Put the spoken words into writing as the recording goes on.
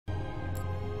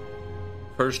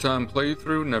first time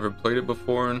playthrough, never played it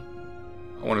before.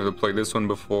 I wanted to play this one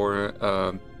before.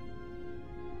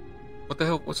 What the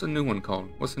hell? What's the new one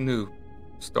called? What's the new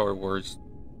Star Wars?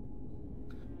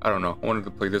 I don't know. I wanted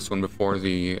to play this one before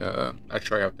I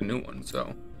try out the new one,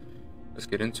 so let's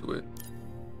get into it.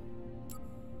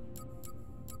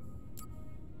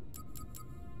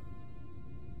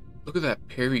 Look at that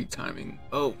parry timing.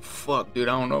 Oh fuck, dude,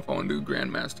 I don't know if I want to do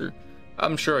Grandmaster.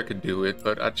 I'm sure I could do it,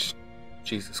 but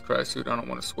Jesus Christ, dude, I don't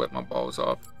want to sweat my balls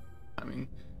off. I mean,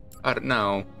 I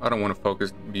don't want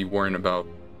to be worrying about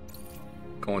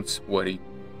going sweaty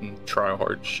and try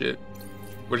hard shit.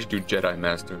 What did you do, Jedi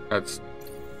Master? That's...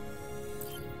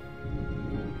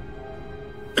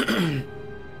 I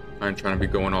ain't trying to be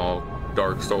going all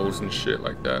Dark Souls and shit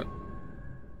like that.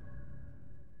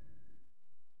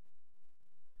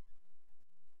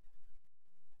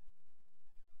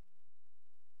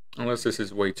 Unless this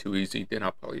is way too easy, then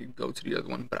I'll probably go to the other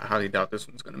one. But I highly doubt this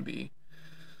one's gonna be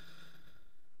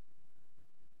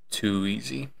too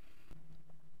easy.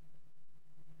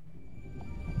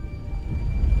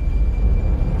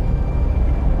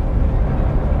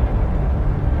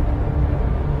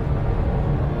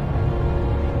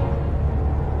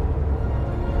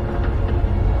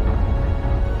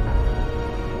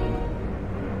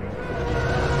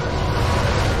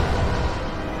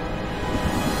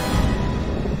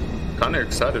 Kinda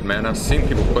excited, man. I've seen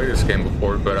people play this game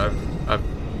before, but I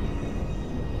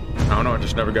don't know, I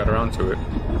just never got around to it.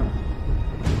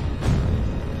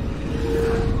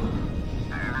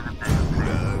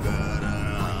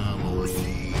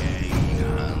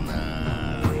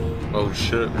 Oh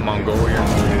shit, Mongolian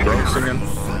throat singing.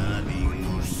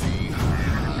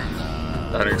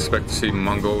 I didn't expect to see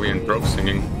Mongolian throat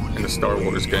singing in the Star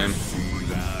Wars game.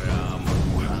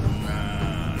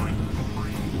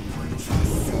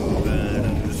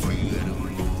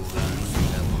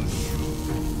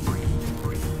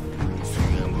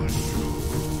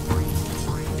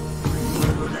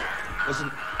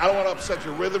 Listen, I don't want to upset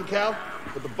your rhythm, Cal,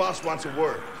 but the boss wants a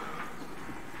word.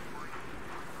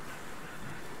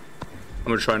 I'm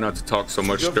gonna try not to talk so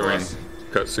much during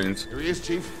cutscenes. Here he is,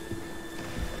 Chief.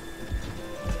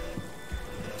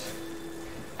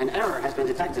 An error has been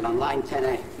detected on line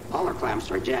 10A. All our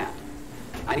clamps are jammed.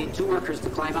 I need 2 workers to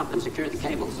climb up and secure the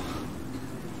cables.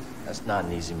 That's not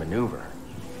an easy maneuver.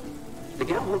 The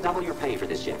guild will double your pay for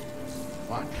this shift.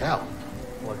 Come on, Cal.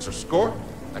 What's your score?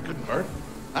 That couldn't hurt.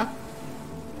 Huh?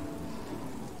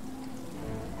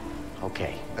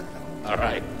 Okay. All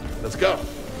right, let's go.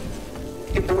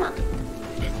 Get to work.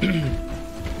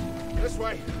 This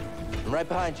way. I'm right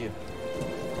behind you.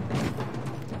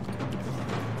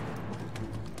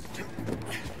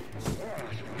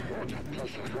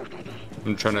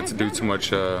 I'm trying not to do too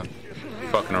much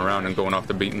fucking around and going off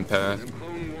the beaten path.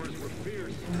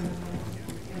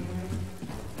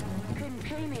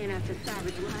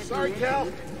 Sorry,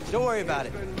 Cal. Don't worry about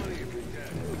it.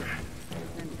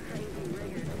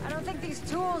 I don't think these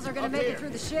tools are gonna make it through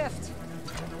the shift.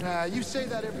 You say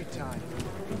that every time.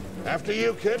 After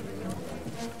you, kid.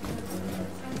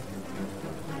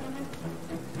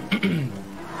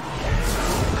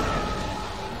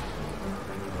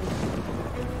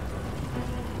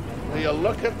 Will you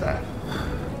look at that?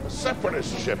 A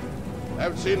separatist ship. I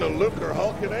haven't seen a Luke or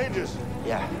Hulk in ages.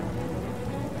 Yeah.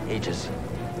 Ages.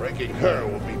 Breaking her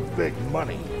will be big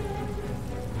money.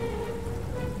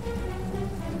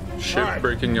 Ship Right,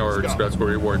 breaking yards, let's go. that's where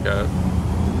we work at.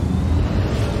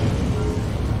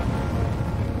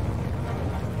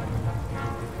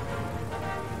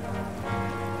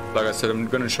 Like I said, I'm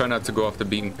gonna try not to go off the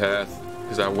beaten path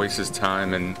because that wastes his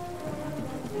time, and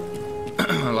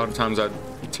a lot of times I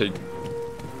take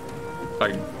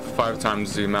like 5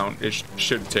 times the amount it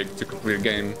should take to complete a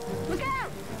game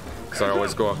because I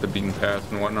always go off the beaten path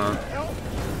and whatnot.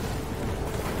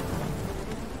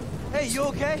 Hey, you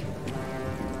okay?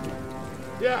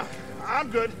 Yeah, I'm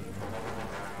good.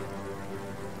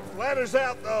 Ladder's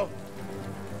out, though.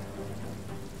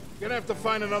 Gonna have to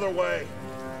find another way.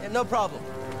 Yeah, no problem.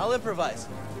 I'll improvise.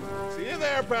 See you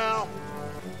there, pal.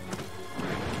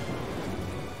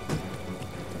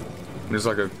 There's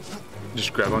like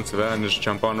just grab onto that and just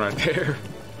jump on right there.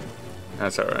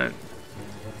 That's alright.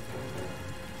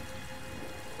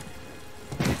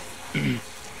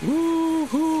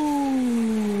 Woohoo!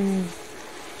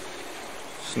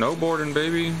 Snowboarding,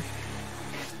 baby.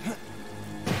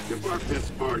 Depart this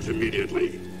barge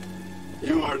immediately.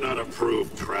 You are not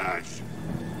approved trash.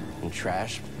 And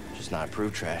trash, just not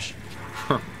approved trash.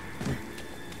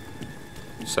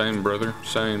 Same, brother.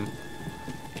 Same.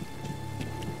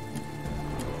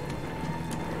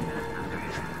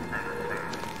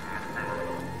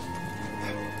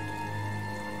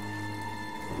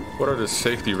 What are the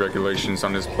safety regulations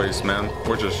on this place, man?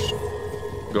 We're just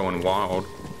going wild.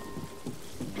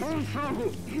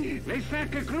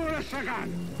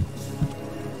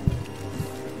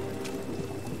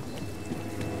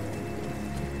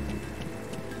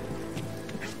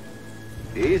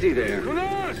 Easy there.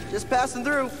 Just passing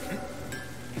through.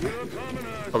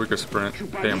 Oh, we could sprint.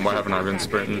 Damn, why haven't I been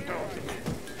sprinting?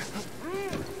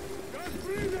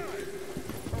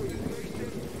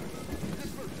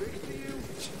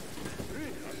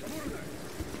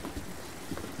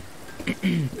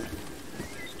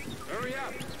 Hurry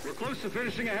up. We're close to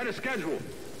finishing ahead of schedule.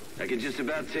 I can just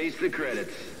about taste the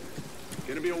credits.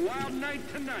 Gonna be a wild night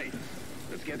tonight.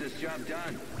 Let's get this job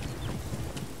done.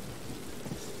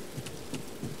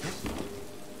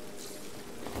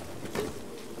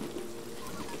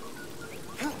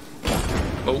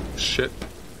 Oh, shit.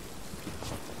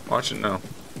 Watch it now.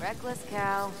 Reckless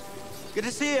cow. Good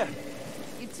to see you.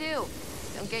 You too.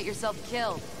 Don't get yourself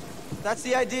killed. That's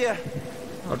the idea.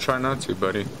 I'll try not to,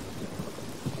 buddy.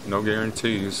 No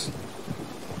guarantees.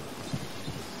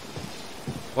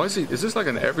 Why is he? Is this like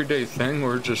an everyday thing?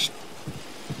 We're just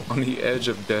on the edge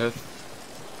of death.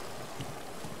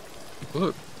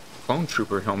 Look, clone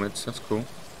trooper helmets. That's cool.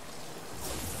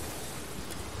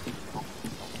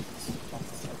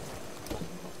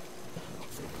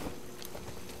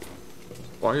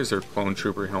 Why is there clone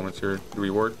trooper helmets here? Do we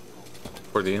work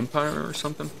for the Empire or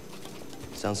something?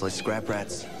 Sounds like scrap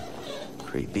rats.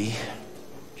 Creepy.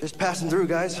 Just passing through,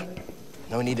 guys.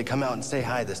 No need to come out and say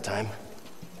hi this time.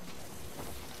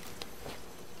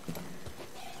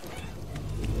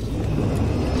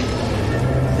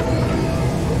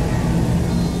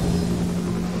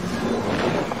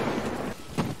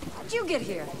 How'd you get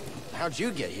here? How'd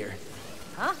you get here?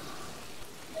 Huh?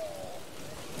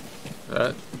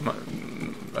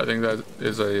 I think that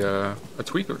is a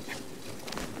tweaker.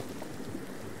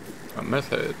 A meth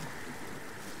head.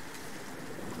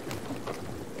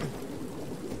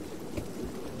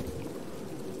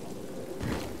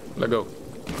 Let go.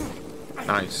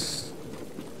 Nice.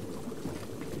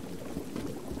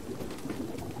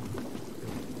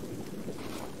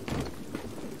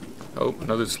 Oh,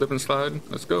 another slip and slide.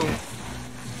 Let's go.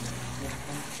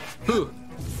 Whew.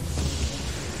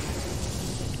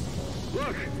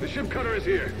 Look, the ship cutter is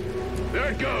here.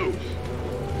 There it goes.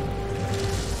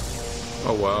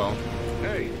 Oh, wow.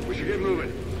 Hey, we should get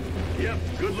moving. Yep,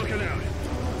 good looking out.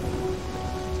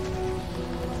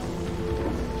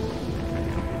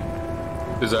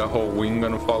 Is that whole wing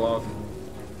gonna fall off?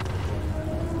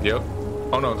 Yep.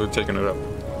 Oh no, they're taking it up.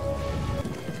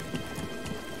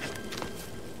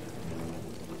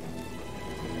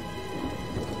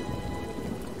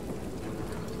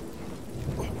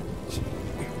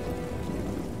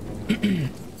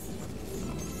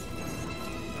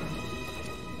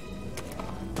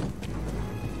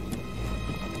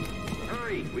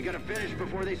 Hurry, we gotta finish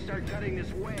before they start cutting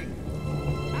this wing.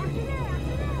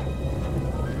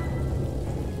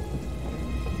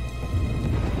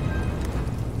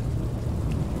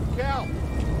 Cal,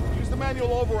 use the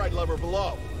manual override lever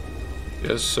below.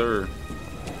 Yes, sir.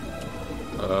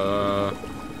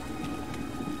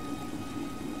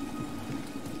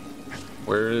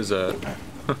 Where is that?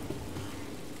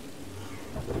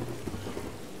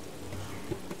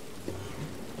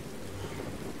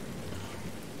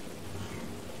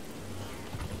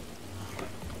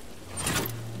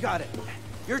 Got it.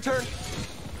 Your turn.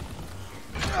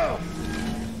 Oh.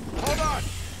 Hold on.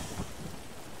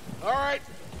 All right,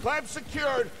 clamp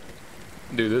secured.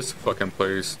 Dude, this fucking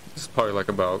place is probably like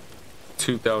about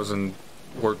 2,000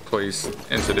 workplace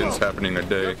incidents happening a You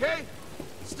day. okay?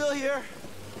 Still here.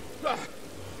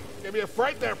 Give me a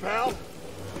fright there, pal.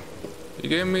 You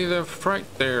gave me the fright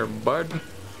there, bud.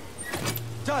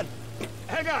 Done.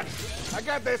 Hang on. I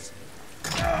got this.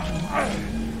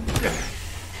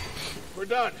 We're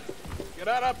done. Get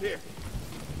out up here.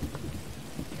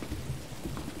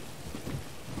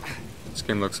 This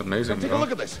game looks amazing, Take a bro.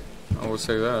 look at this. I will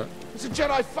say that. It's a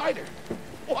Jedi fighter.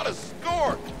 What a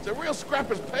score. It's a real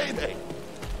scrapper's payday.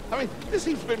 I mean, this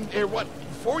thing's been here, what,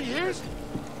 4 years?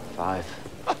 5.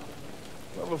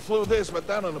 Whoever flew this went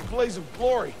down in a blaze of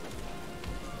glory.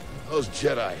 Those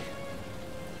Jedi.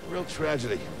 Real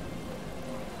tragedy.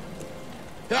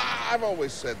 I've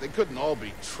always said they couldn't all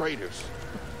be traitors.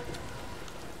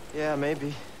 Yeah,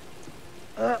 maybe.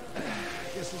 Guess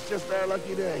it's just our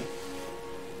lucky day.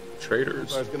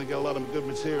 Traitors. I was gonna get a lot of good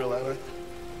material out of it.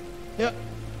 Yeah,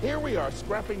 here we are,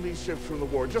 scrapping these ships from the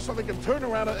war just so they can turn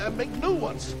around and make new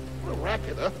ones. What a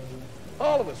racket, huh?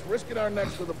 All of us risking our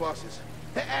necks for the bosses.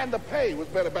 And the pay was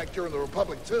better back during the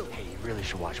Republic, too. Hey, you really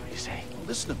should watch what you say.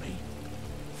 Listen to me.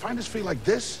 Find us feel like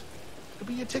this, Could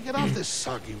be your ticket off this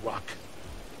soggy rock.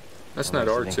 That's not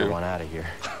R2. One out of here.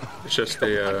 It's just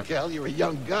a Cal, you're a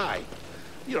young guy.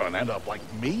 You don't end up like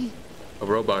me.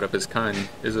 robot of his kind,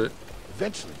 is it?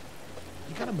 Eventually,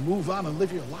 you gotta move on and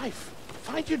live your life.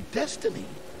 Find your destiny.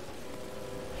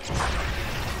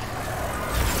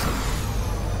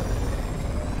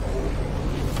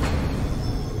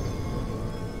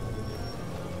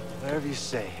 Whatever you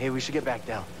say. Hey, we should get back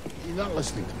down. You're not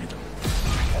listening to me, though.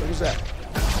 What was that?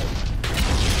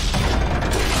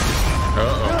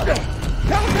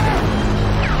 Uh-oh.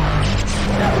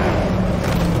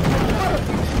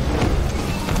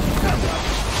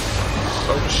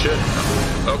 Oh, shit.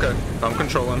 Okay, I'm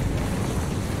controlling.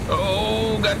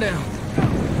 Oh, goddamn.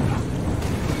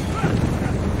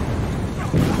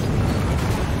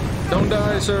 Don't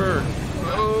die, sir.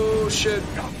 Oh, shit.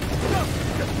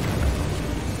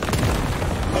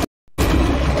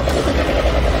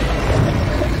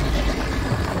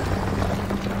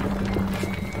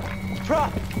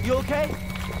 Prop, you okay?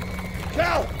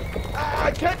 Cal!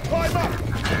 I can't climb up!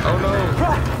 Oh, no.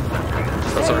 Prop!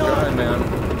 That's our guy, man.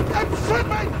 I'm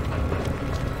slipping!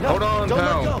 No, Hold on, don't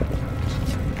pal. let go.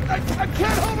 I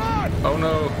can't hold on! Oh,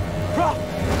 no. Prop!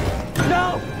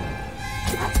 No!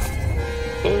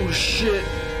 Oh, shit.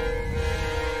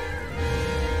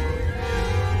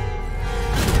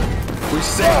 We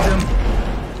saved him.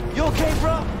 You okay,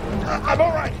 bro? I'm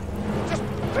all right. Just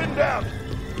pinned down.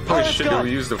 Holy let's shit, go. did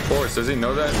we use the force? Does he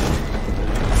know that?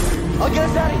 I'll get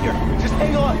us out of here. Just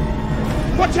hang on.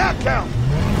 Watch out, Cal!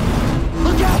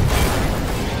 Look out!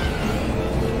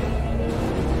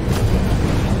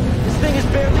 This thing is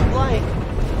barely flying.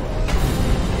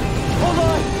 Hold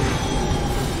on!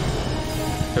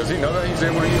 Does he know that he's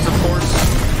able to use the force?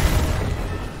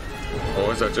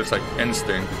 Or is that just like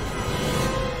instinct?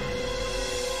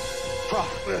 Prop,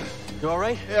 you all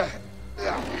right? Yeah.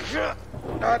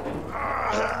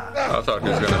 I thought he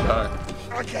was gonna die.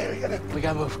 Okay, We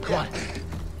gotta move. Come on.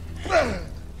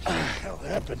 hell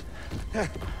happened?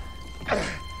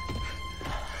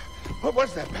 What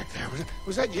was that back there?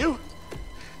 Was that you?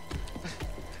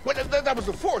 Well, that was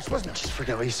the force, wasn't it? Just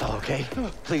forget what you saw, okay?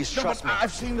 Please No, trust but me.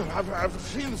 I've seen them. I've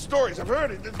seen the stories. I've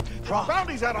heard it. There's Prop.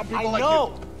 bounties out on people I like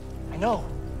know. I know.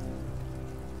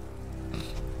 you.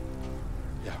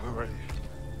 Yeah, we're ready.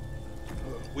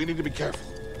 We need to be careful.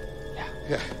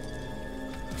 Yeah.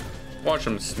 Watch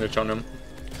him snitch on him.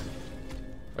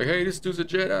 Like, hey, this dude's a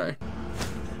Jedi.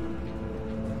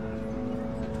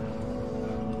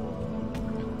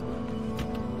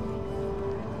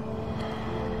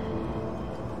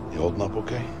 You holding up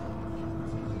okay?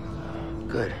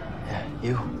 Good. Yeah,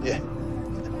 you? Yeah.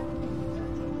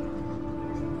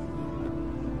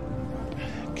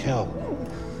 Cal,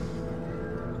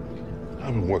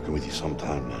 I've been working with you some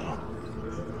time now.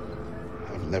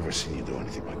 I've never seen you do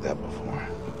anything like that before.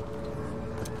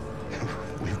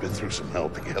 We've been through some hell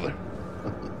together.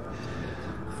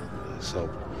 So,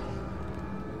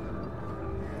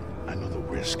 I know the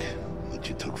risk that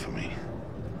you took for me.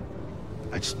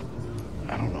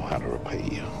 I don't know how to repay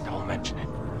you. Don't mention it.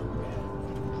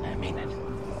 I mean it.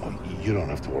 Oh, you don't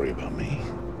have to worry about me.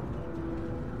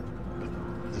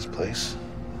 But this place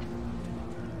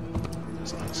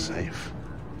is not safe.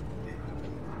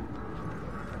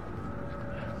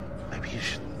 Maybe you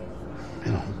should,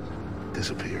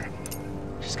 disappear.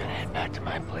 Just gonna head back to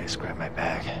my place, grab my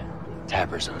bag.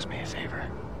 Tappers owes me a favor.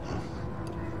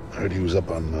 I heard he was up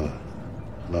on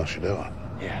Nashidella.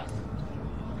 Yeah.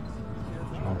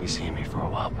 You won't be seeing me for a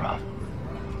while, Prof.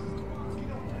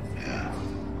 Yeah.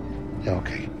 Yeah,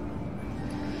 okay.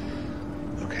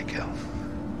 Okay, Cal.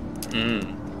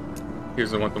 He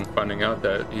doesn't want them finding out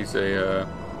that he's a,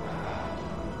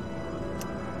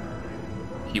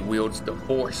 he wields the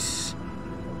force.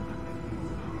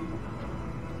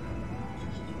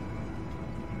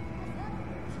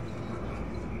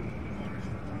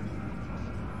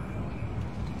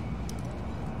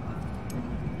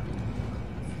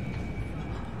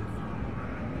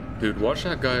 Dude, watch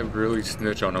that guy really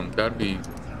snitch on him. That'd be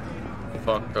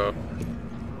fucked up.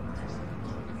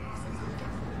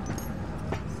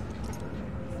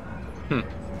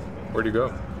 Where'd he go?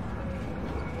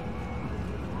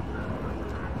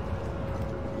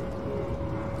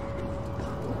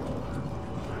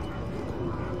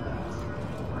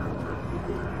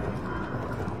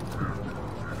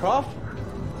 Prof?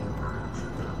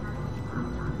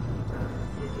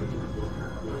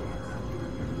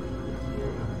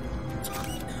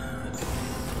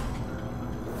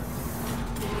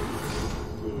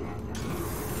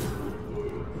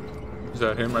 Is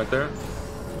that him right there?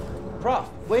 Prof,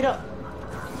 wait up.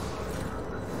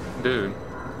 Dude.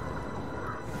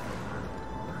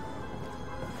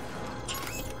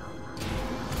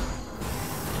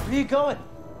 Where you going?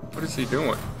 What is he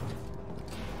doing?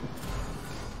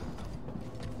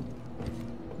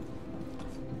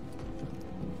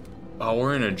 Oh,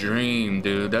 we're in a dream,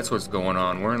 dude. That's what's going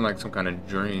on. We're in like some kind of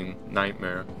dream,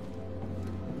 nightmare.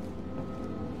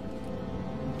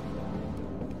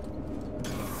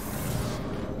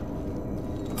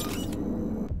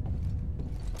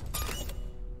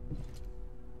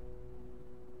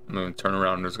 I'm gonna turn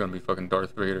around and there's gonna be fucking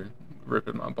Darth Vader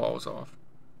ripping my balls off.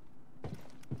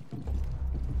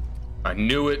 I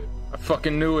knew it. I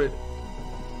fucking knew it.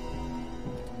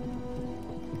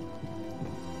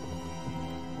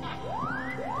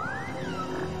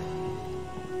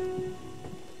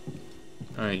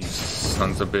 Alright, you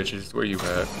sons of bitches. Where you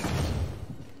at?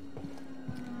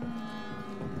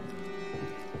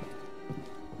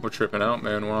 We're tripping out,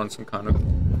 man. We're on some kind of...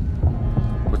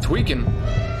 We're tweaking.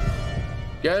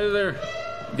 Get out of there.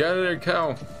 Get out of there,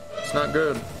 cow. It's not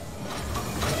good.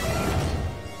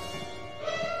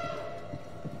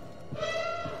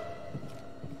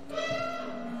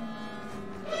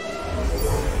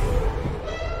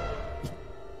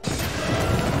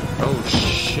 Oh,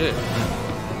 shit.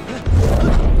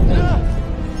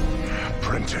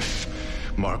 Apprentice,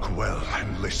 mark well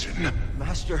and listen.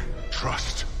 Master.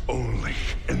 Trust only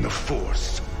in the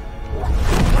Force.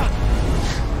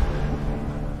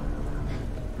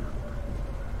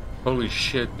 Holy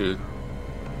shit, dude.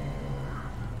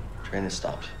 Train has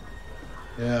stopped.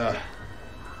 Yeah.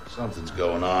 Something's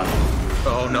going on.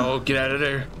 Oh no, get out of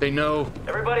there. They know.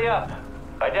 Everybody up.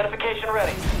 Identification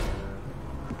ready.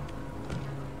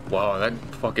 Wow, that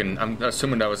fucking... I'm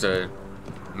assuming that was a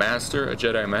master, a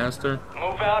Jedi master.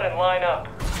 Move out and line up.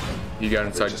 He got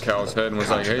inside Cal's head and was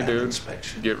like, hey dude,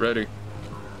 get ready.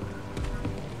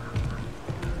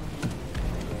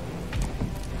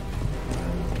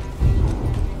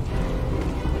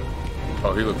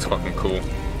 Oh, he looks fucking cool.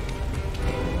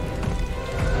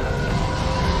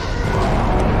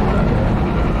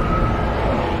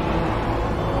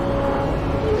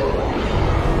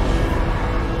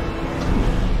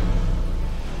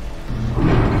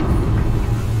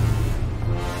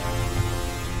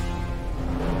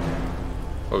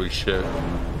 Holy shit.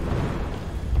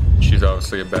 She's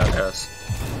obviously a badass.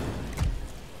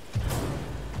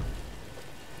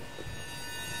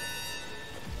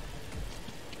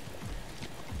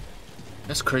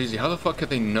 That's crazy. How the fuck could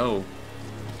they know?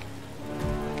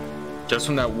 Just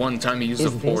from that one time he used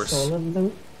the Force. All of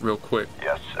them? Real quick.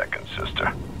 Yes, second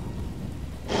sister.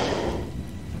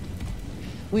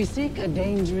 We seek a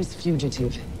dangerous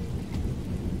fugitive.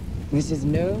 This is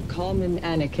no common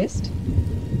anarchist,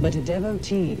 but a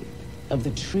devotee of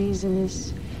the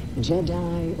treasonous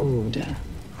Jedi Order.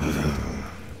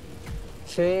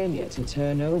 Failure to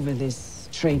turn over this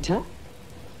traitor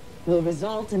will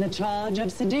result in a charge of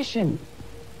sedition.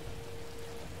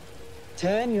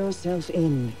 Turn yourself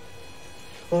in,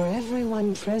 or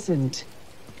everyone present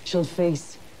shall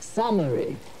face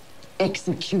summary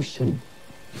execution.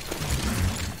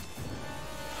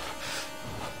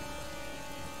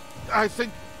 I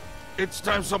think it's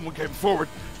time someone came forward.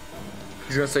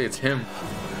 He's gonna say it's him.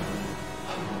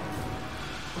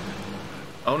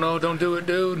 Oh no, don't do it,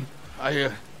 dude.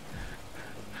 I've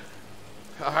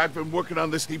been working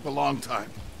on this heap a long time.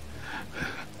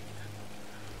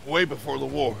 Way before the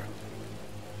war.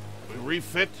 We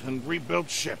refit and rebuilt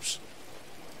ships.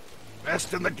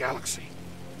 Best in the galaxy.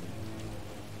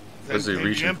 What is he Then came the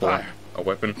reaching for? Empire. A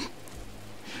weapon?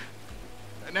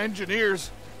 And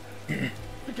engineers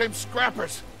became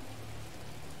scrappers.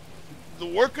 The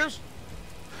workers,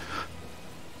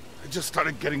 they just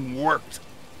started getting worked.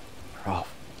 Prof.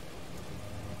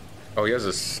 Oh, he has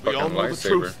a We all fucking know the lightsaber.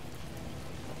 truth.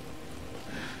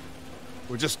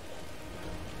 We're just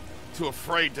too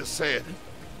afraid to say it.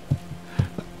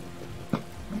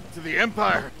 To the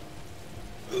Empire,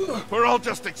 we're all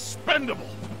just expendable.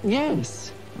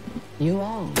 Yes, you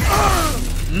are.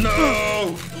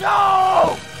 No!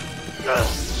 No!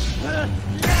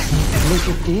 Look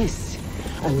at this,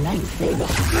 a lightsaber.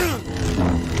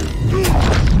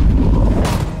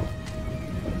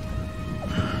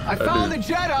 I found the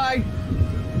Jedi!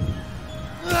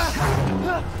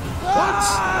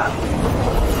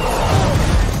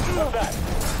 Move back.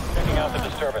 Checking out the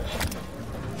disturbance.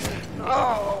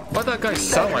 Why'd that guy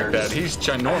sound like that? He's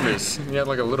ginormous. He had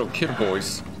like a little kid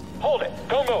voice. Hold it.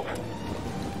 Don't move.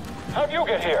 How'd you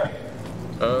get here?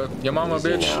 Your mama,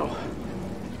 bitch.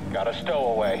 Got a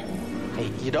stowaway.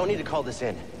 Hey, you don't need to call this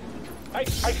in. I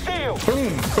see you.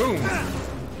 Boom, boom.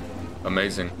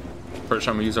 Amazing. First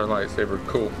time we use our lightsaber.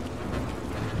 Cool.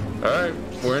 Alright,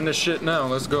 we're in this shit now.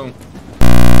 Let's go.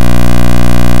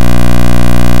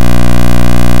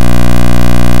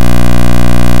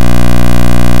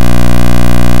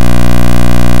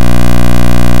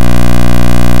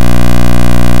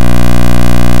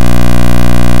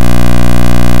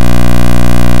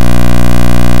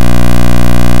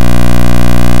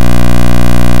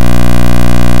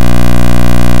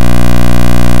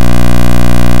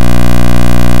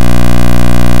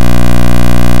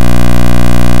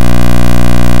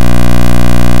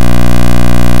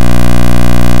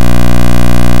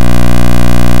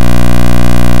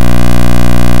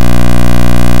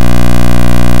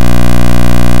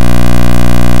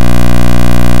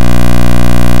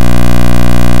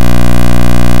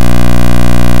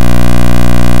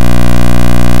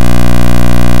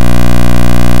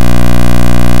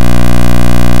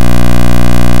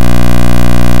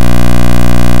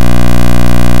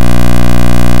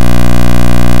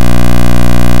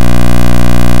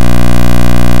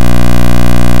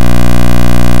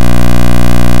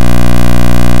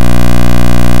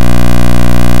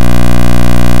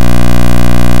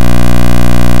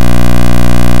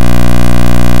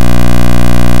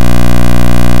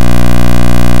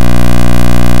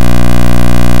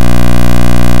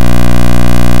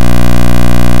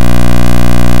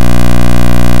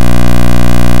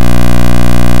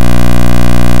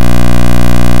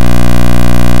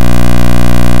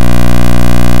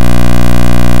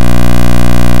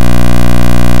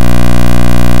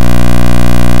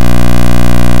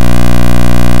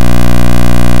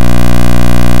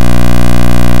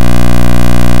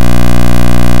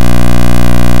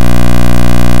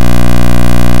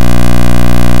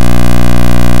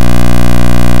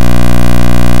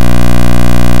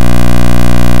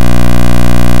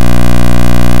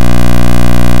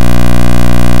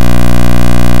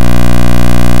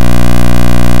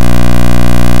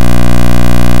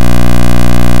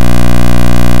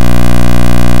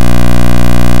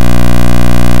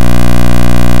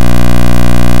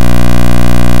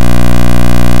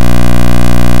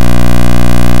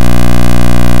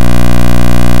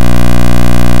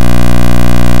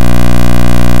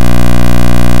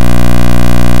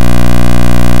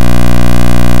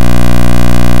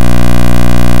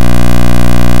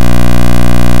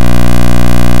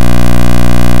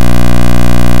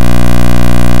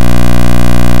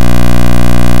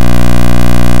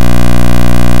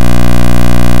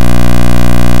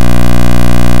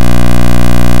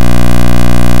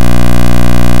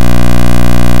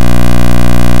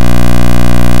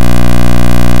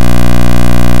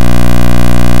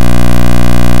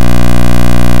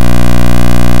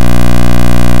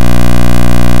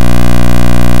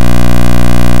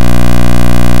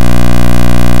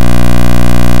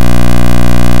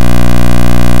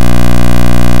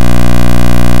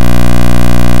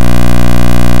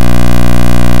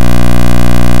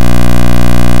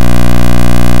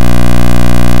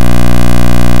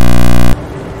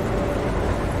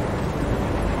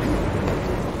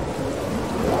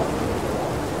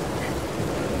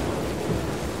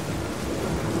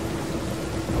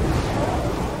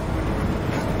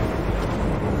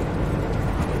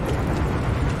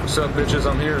 What's up, bitches?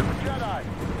 I'm here. Jedi,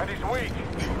 and he's weak.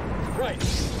 Right.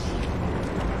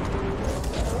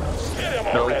 Get him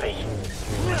already.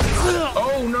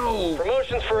 Oh no!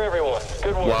 Promotions for everyone.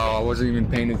 Good work. Wow, I wasn't even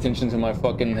paying attention to my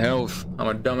fucking health. I'm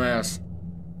a dumbass.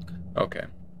 Okay,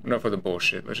 enough of the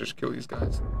bullshit. Let's just kill these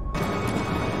guys. We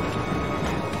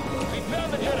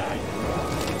found the Jedi.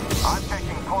 I'm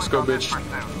taking point. Let's go, bitch.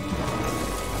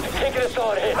 They're taking us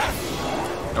on hit.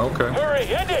 Okay. Hurry,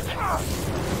 end it.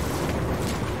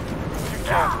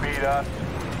 You can't beat us.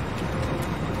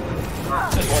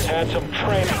 This one's had some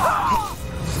training.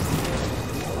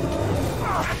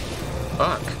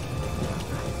 Fuck.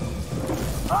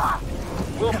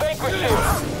 We'll vanquish you.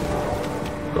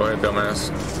 Go ahead,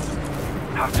 dumbass.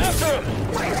 After him.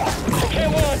 You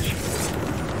can't watch.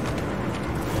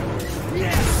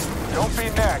 Don't be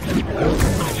next.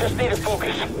 I just need to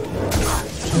focus.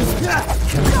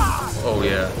 Oh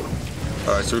yeah.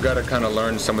 Alright, so we gotta kind of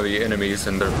learn some of the enemies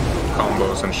and their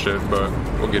combos and shit, but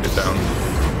we'll get it down.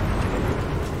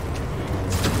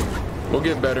 We'll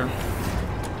get better.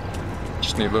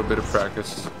 Just need a little bit of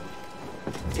practice.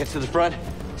 Get to the front,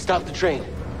 stop the train.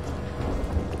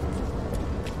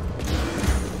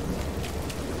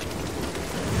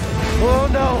 Oh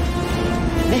no!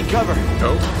 Need cover.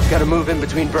 Nope. Gotta move in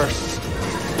between bursts.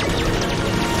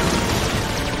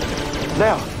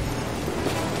 Now.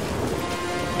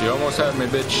 You almost had me,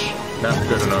 bitch. Not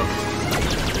good enough.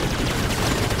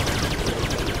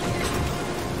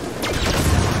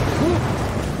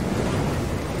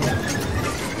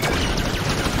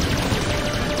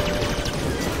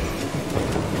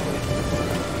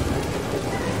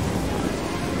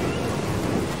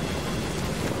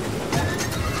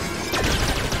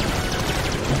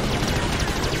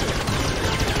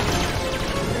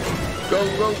 Go,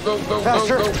 go, go, go,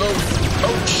 Faster. go, go, go.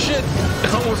 Oh shit! I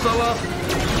almost fell off.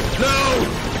 No!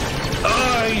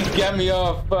 Oh, he got me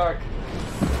off. Fuck.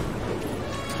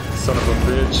 Son of a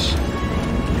bitch.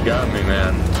 You got me,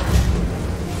 man.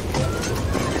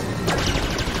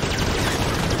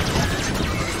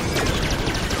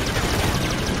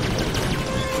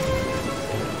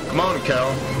 Come on,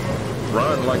 Cal.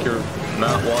 Run like you're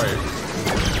not white.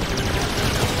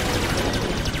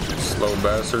 Slow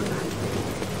bastard.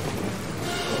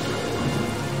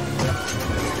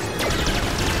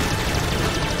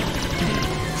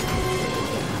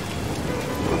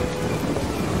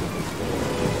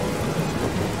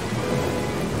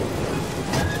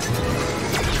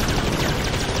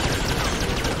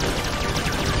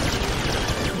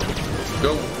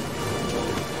 Go.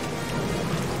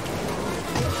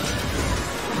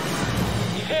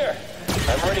 He's here.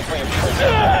 I'm ready for you.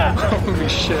 Holy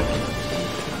shit.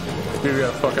 Dude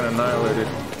got fucking annihilated.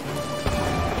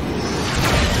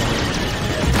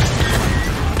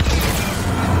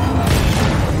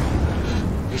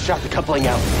 You shot the coupling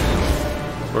out.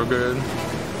 We're good.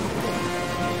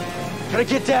 Gotta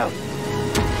get down.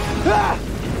 Ah!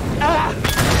 Ah!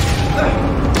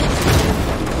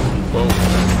 Whoa.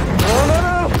 Oh, no,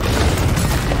 no!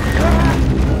 Ah!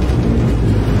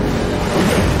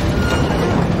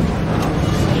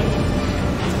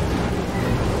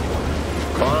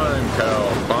 Fine, Cal,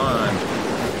 fine.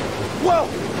 Whoa!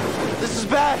 This is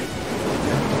bad!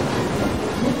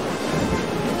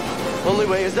 Only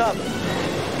way is up.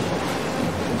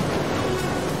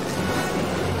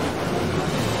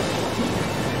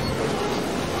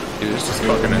 Dude, this is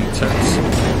fucking intense.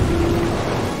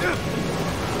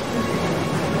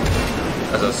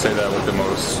 As I say that with the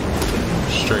most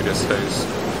straightest face.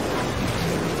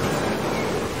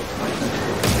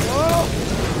 Whoa!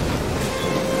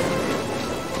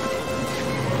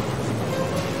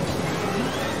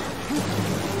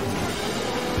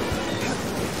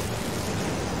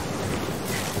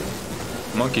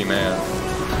 Monkey man.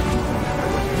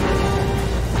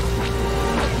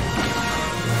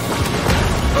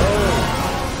 Oh!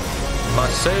 My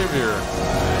savior!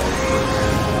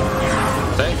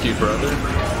 Thank you, brother.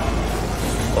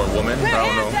 Or woman, I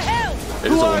don't know.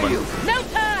 It is a woman. No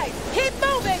time! Keep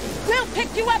moving! We'll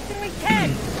pick you up when we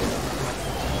can!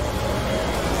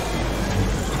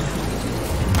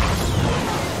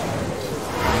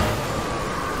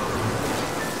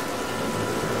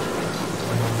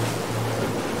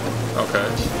 Okay.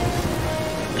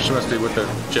 She must be with the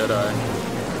Jedi.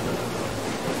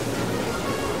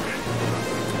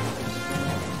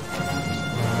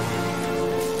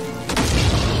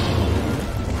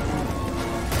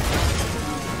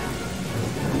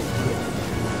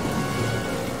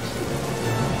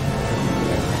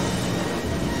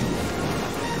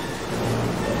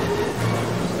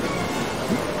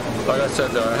 Like I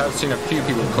said, though, I have seen a few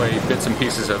people play bits and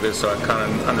pieces of this, so I kind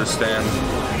of understand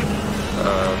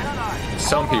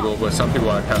some people, but some people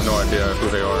I have no idea who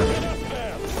they are.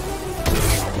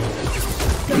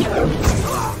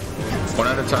 One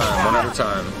at a time, one at a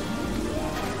time.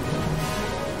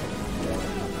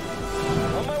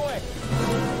 On my way.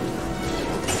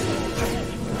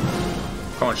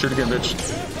 Come on, shoot again, bitch.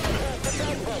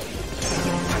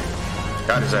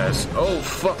 Got his ass. Oh,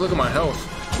 fuck, look at my health.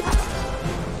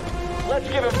 Let's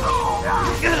give him.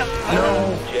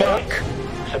 No, fuck.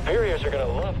 Superiors are gonna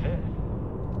love this.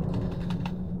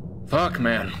 Fuck,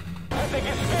 man. I think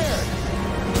he's scared.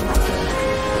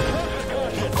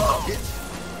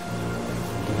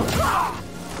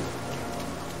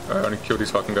 Alright, I need to kill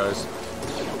these fucking guys.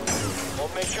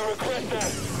 Won't make you regret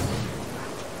that.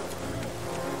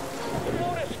 You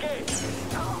won't escape.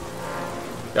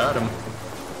 Got him.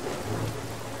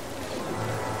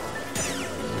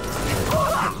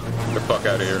 Get the fuck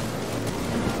out of here.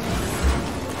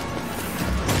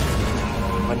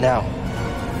 What now?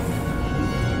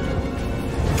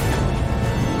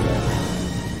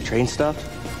 Train stopped?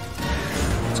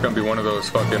 It's gonna be one of those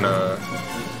fucking,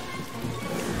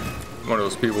 one of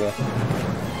those people.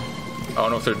 I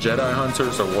don't know if they're Jedi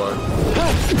hunters or what.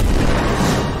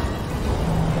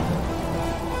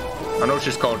 I know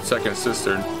she's called Second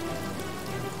Sister.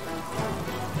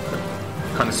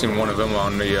 Kind of seen one of them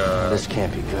on the, This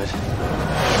can't be good.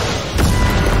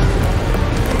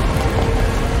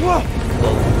 Whoa.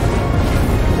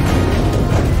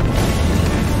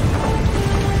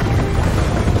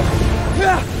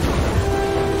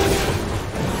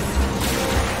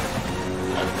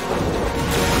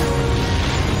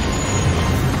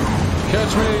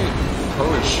 Catch me!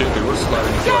 Holy shit, dude, we're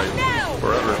sliding like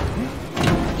forever.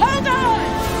 Hold on!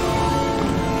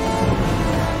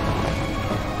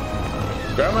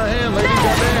 Grab my hand, lady,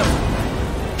 goddamn!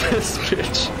 This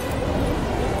bitch.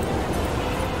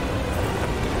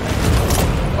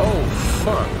 Oh,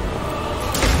 fuck.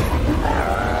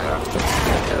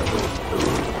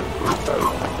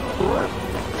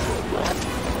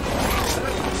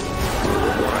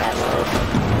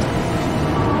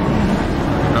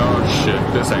 Oh shit,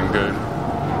 this ain't good.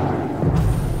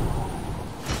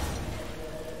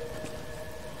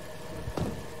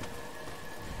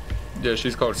 Yeah,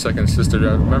 she's called Second Sister.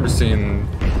 I remember seeing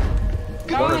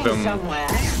one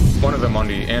of them on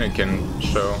the Anakin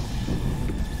show.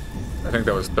 I think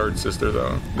that was Third Sister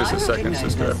though. This is Second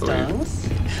Sister, I believe.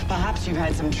 Perhaps you've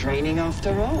had some training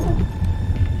after all.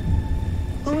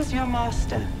 Who was your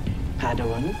master,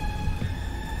 Padawan?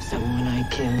 Someone I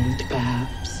killed,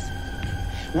 perhaps?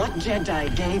 What Jedi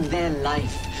gave their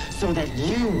life so that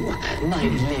you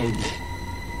might live?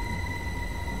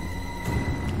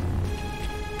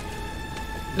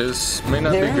 This may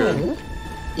not be good.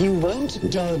 You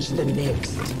won't dodge the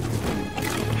next.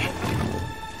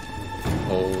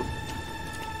 Hold.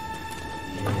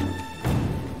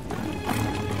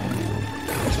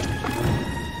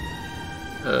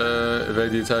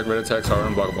 Evade the attack, red attacks are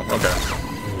unblockable. Okay.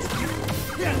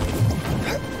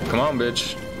 Come on,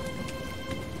 bitch.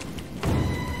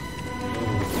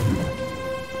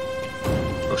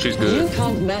 Oh, she's good. You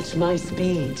can't match my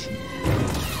speed.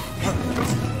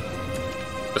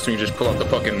 That's when you just pull out the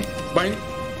fucking bang,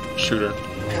 shoot her.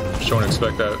 Just don't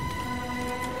expect that.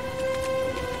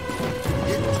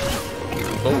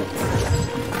 Oh.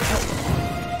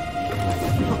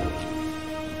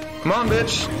 Come on,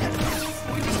 bitch.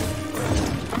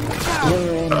 Your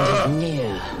end is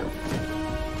near.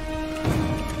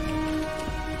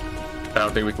 I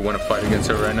don't think we can win a fight against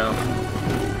her right now.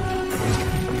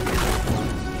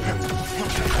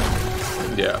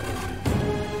 Yeah.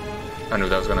 I knew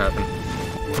that was gonna happen.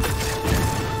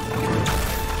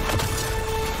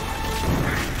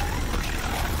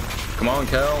 Come on,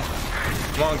 Cal.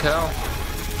 Come on, Cal.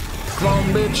 Come on,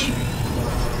 bitch.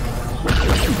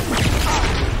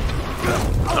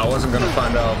 I wasn't gonna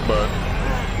find out, but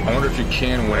I wonder if you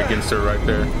can win against her right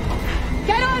there.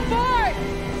 Get on board!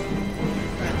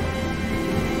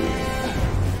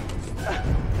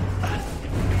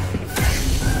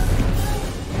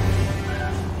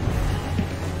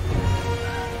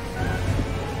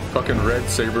 Fucking red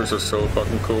sabers are so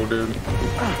fucking cool, dude.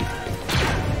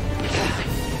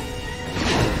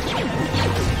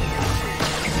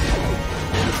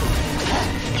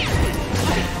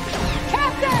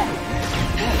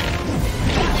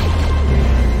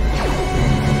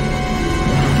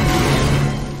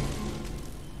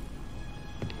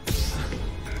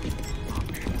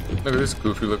 Look at this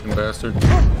goofy looking bastard.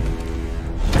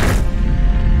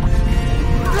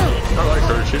 I like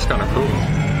her, she's kinda cool.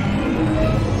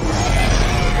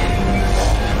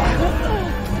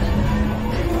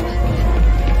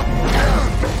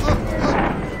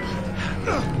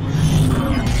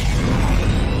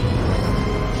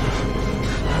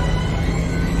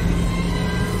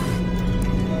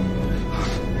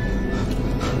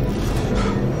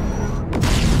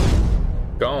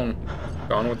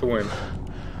 win.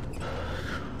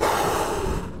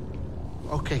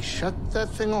 Okay, shut that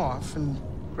thing off and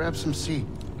grab some seat.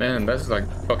 Man, that's like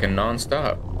fucking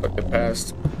non-stop. Like the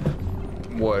past,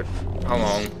 what? How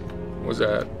long was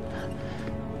that?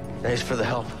 Thanks for the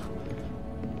help.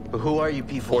 But who are you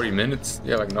people? 40 minutes?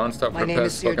 Yeah, like non-stop for the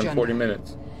past fucking 40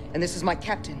 minutes. And this is my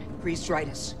captain, Grease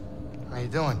Dritus. How you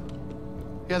doing?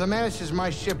 Yeah, the Mantis is my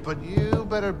ship, but you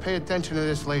better pay attention to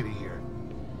this lady here.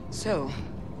 So,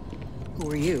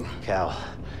 who are you? Cal.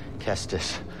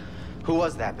 Kestis. Who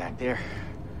was that back there?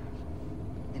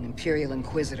 An Imperial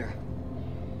Inquisitor.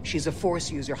 She's a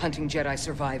Force user hunting Jedi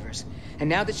survivors. And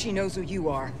now that she knows who you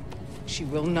are, she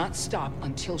will not stop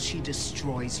until she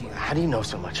destroys you. How do you know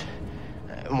so much?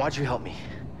 And why'd you help me?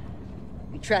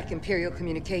 We track Imperial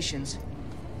communications.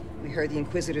 We heard the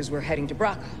Inquisitors were heading to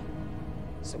Braca.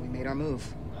 So we made our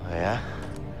move. Oh, yeah?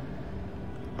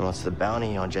 And what's the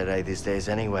bounty on Jedi these days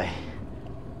anyway?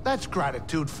 That's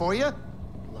gratitude for you.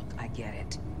 Look, I get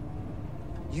it.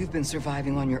 You've been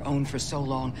surviving on your own for so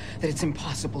long that it's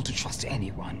impossible to trust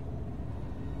anyone.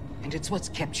 And it's what's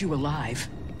kept you alive.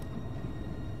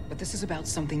 But this is about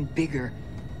something bigger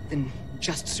than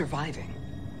just surviving.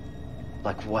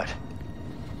 Like what?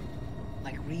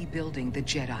 Like rebuilding the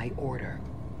Jedi Order.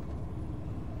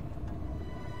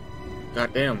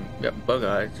 Goddamn, you got bug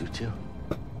eyes. You too.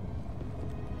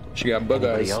 She got bug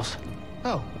Anybody eyes. Else?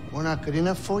 Oh, we're not good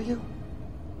enough for you?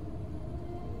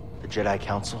 The Jedi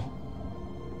Council?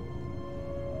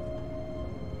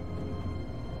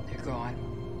 They're gone.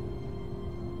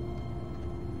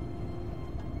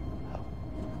 Oh.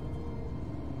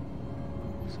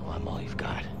 So I'm all you've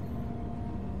got.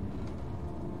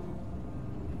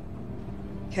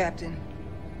 Captain,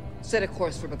 set a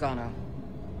course for Bogano.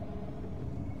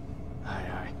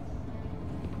 Aye.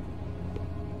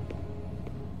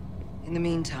 In the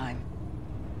meantime,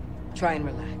 try and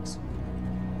relax.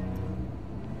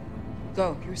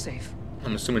 Go, you're safe.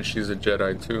 I'm assuming she's a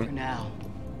Jedi too. For now.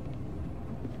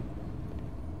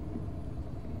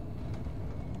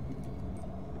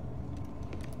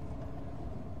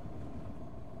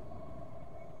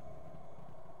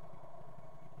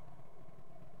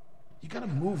 You gotta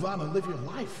move on and live your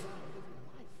life.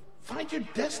 Find your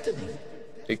destiny.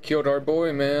 They killed our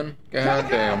boy, man. God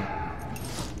damn.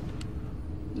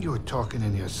 You were talking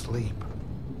in your sleep.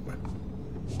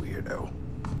 Weirdo.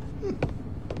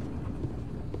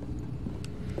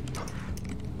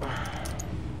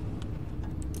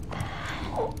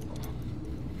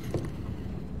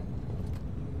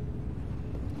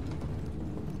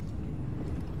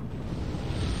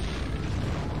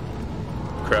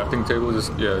 Crafting table?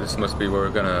 Yeah, this must be where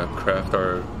we're gonna craft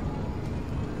our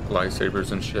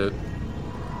lightsabers and shit.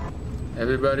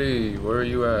 Everybody, where are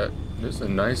you at? This is a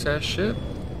nice ass ship.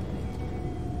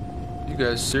 You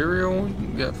got cereal?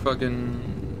 You got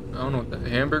fucking, I don't know what the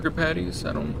hamburger patties?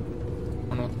 I don't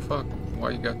know what the fuck,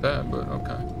 why you got that, but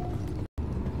okay.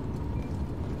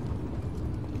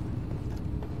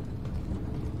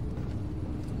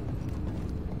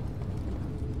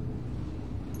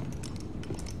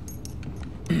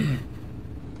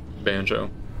 Banjo.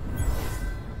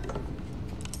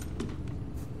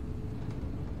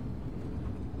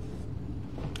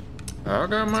 I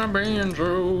got my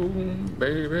banjo,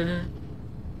 baby.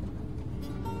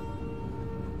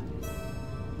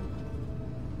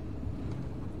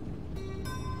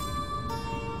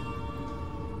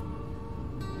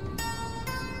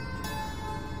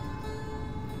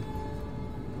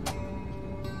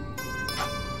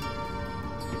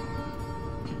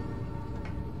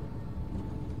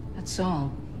 That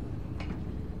song,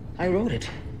 I wrote it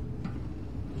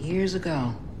years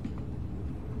ago.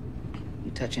 You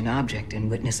touch an object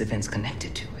and witness events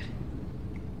connected to it.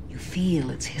 You feel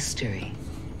its history.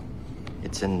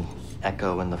 It's an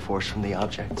echo in the force from the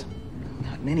object.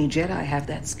 Not many Jedi have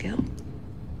that skill.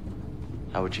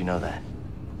 How would you know that?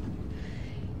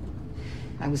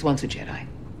 I was once a Jedi,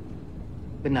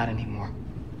 but not anymore.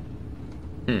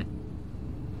 Do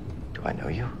I know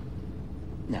you?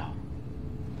 No.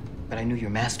 But I knew your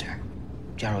master,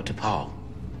 Jaro Tapal.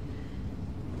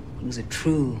 He was a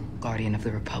true guardian of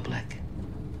the Republic.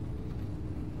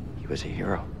 He was a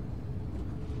hero.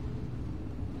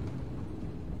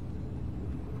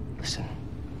 Listen.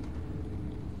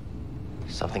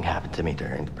 Something happened to me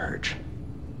during the Purge.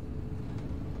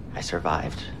 I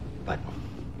survived, but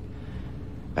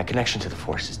my connection to the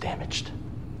Force is damaged.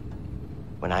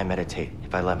 When I meditate,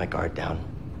 if I let my guard down,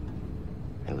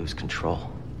 I lose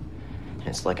control. And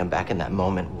it's like I'm back in that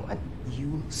moment when...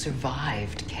 You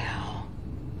survived, Cal.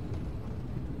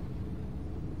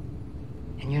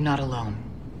 And you're not alone.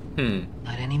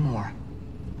 Not anymore.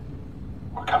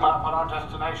 We're coming up on our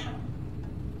destination.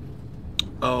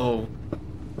 Oh,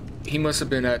 he must have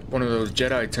been at one of those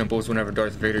Jedi temples whenever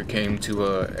Darth Vader came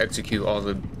to execute all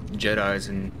the Jedis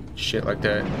and shit like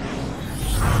that.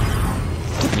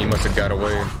 And he must have got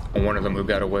away, or one of them who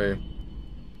got away.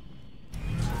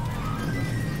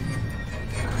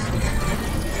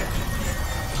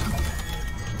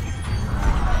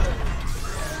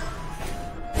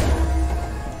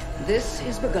 This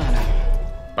is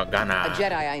Bagana. Bagana. A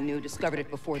Jedi I knew discovered it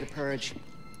before the Purge.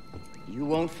 You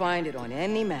won't find it on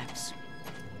any maps.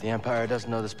 The Empire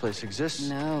doesn't know this place exists?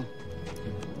 No.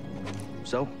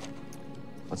 So,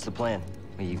 what's the plan?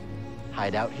 We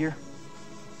hide out here?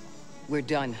 We're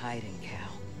done hiding, Cal.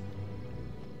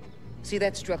 See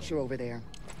that structure over there?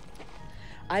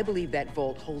 I believe that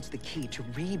vault holds the key to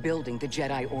rebuilding the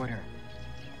Jedi Order.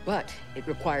 But it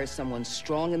requires someone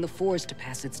strong in the Force to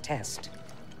pass its test.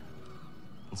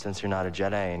 And since you're not a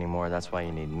Jedi anymore, that's why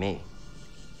you need me.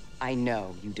 I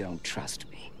know you don't trust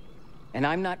me. And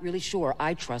I'm not really sure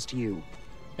I trust you.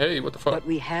 Hey, what the fuck? But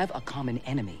we have a common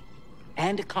enemy.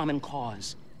 And a common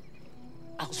cause.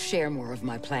 I'll share more of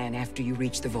my plan after you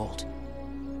reach the vault.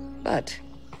 But,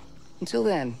 until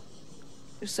then,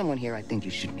 there's someone here I think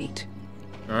you should meet.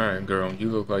 Alright, girl, you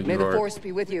look like May you the are Force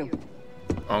be with you.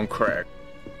 on crack.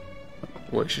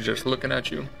 What, she's just looking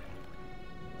at you?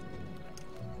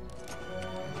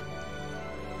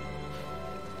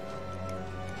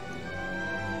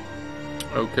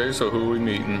 Okay, so who are we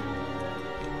meeting?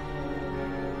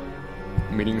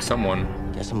 Meeting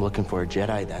someone. Guess I'm looking for a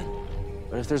Jedi then.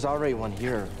 But if there's already one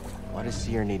here, why does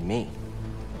Seer need me?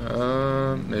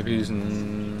 Maybe he's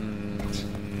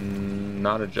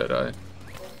not a Jedi.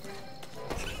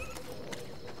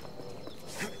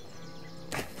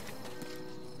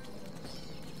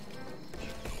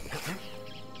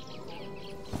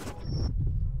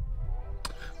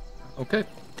 Okay.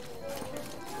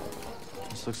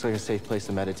 This looks like a safe place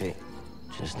to meditate.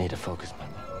 Just need to focus my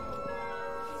mind.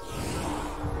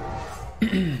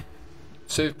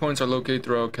 Save points are located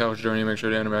throughout Cal's journey. Make sure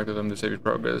to interact with them to save your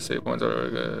progress. Save points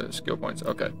are skill points.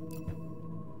 Okay.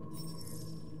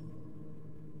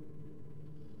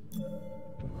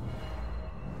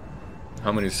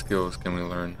 How many skills can we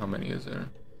learn? How many is there?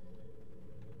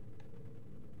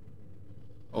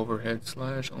 Overhead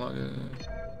slash. Unlock it.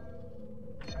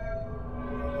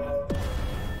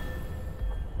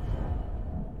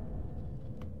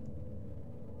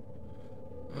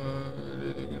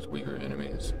 Against weaker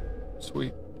enemies.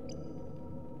 Sweet.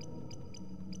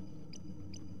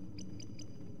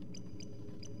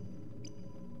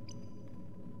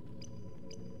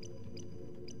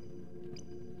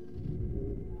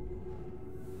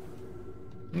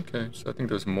 Okay, so I think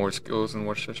there's more skills than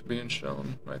what's just being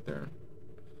shown right there.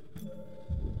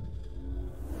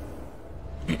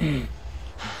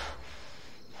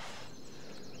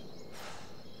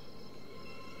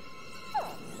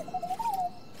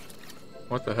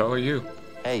 What the hell are you?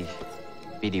 Hey,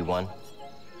 BD1.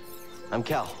 I'm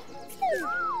Cal.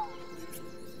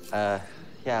 Yeah,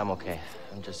 I'm okay.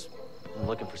 I'm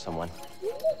looking for someone.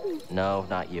 No,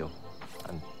 not you.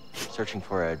 I'm searching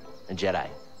for a Jedi,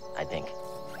 I think.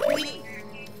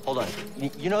 Hold on.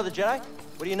 You know the Jedi?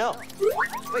 What do you know?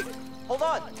 Wait, hold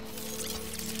on. Did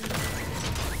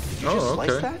you just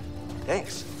slice that?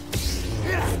 Thanks.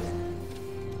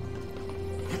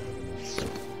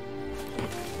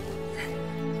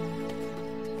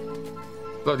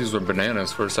 I thought these were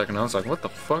bananas for a second. I was like, what the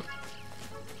fuck?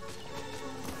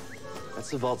 That's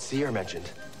the vault Seer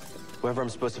mentioned. Whoever I'm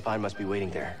supposed to find must be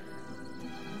waiting there.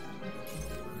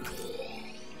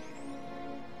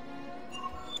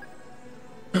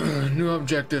 New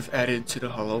objective added to the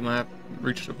holo map.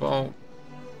 Reach the vault.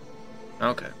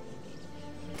 Okay.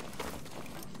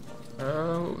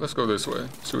 Let's go this way.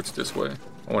 See what's this way.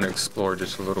 I want to explore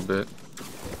just a little bit.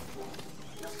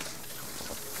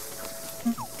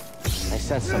 I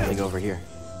sense something over here.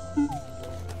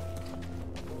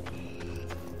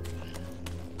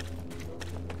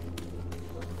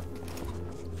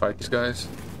 Fight these guys.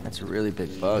 That's a really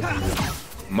big bug.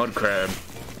 Mud crab.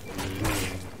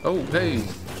 Oh, hey.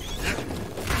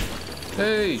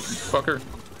 Hey, you fucker.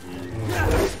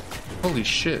 Holy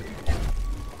shit.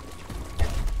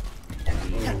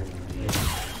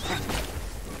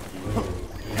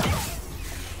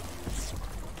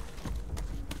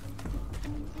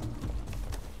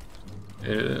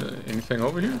 Anything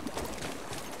over here?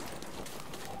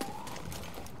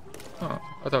 Oh,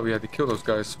 I thought we had to kill those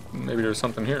guys. Maybe there's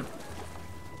something here.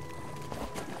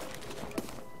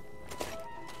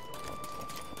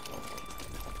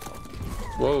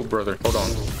 Whoa, brother, hold on.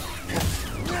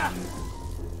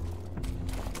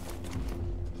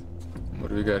 What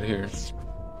do we got here?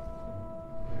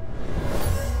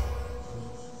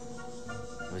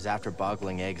 It was after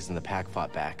boggling eggs and the pack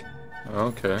fought back.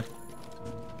 Okay.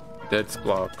 Dead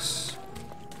Splocks.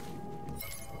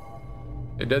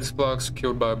 A dead Splocks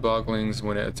killed by boglings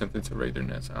when it attempted to raid their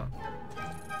nest. Oh.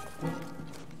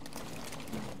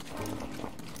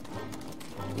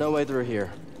 No way through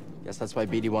here. Guess that's why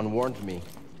BD1 warned me.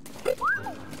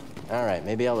 All right,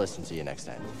 maybe I'll listen to you next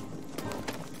time.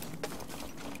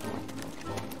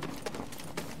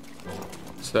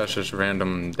 So that's just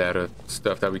random data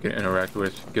stuff that we can interact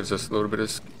with. Gives us a little bit of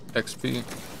XP.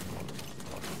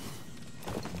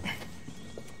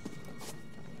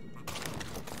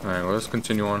 Alright, well, let's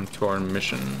continue on to our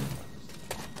mission.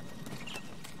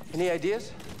 Any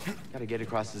ideas? Gotta get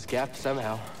across this gap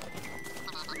somehow.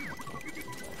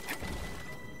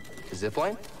 A zip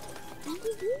line?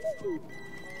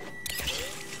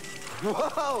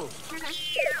 Whoa!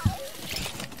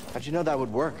 How'd you know that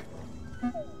would work?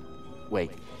 Wait,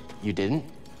 you didn't?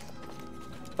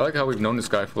 I like how we've known this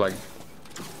guy for like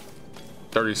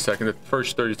 30 seconds. The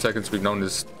first 30 seconds we've known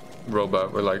this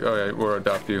robot. We're like, alright, we'll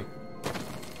adopt you.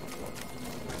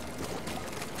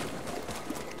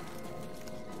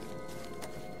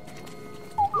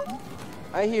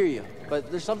 I hear you, but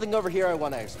there's something over here I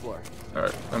want to explore.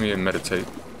 Alright, let me meditate.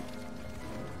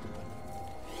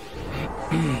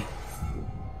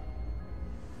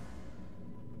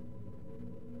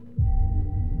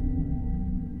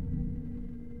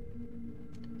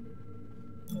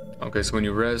 Okay, so when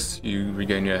you rest, you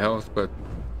regain your health, but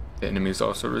the enemies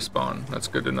also respawn. That's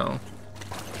good to know.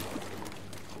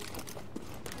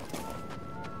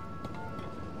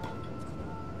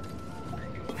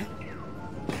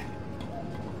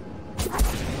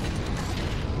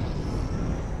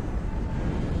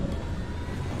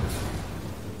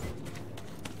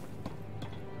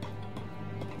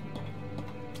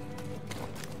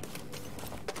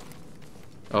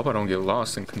 I hope I don't get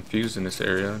lost and confused in this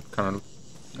area,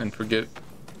 and forget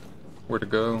where to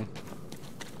go.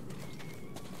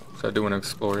 So I do want to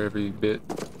explore every bit.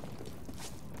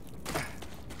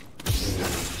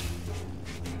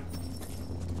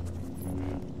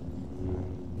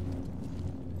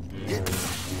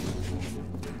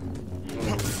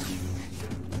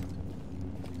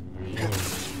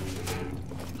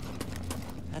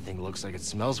 That thing looks like it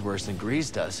smells worse than Grease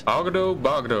does. Ogdo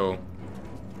Bogdo.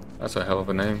 That's a hell of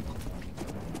a name.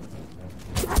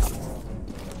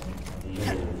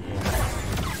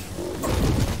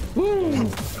 Woo!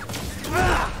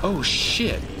 Oh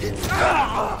shit!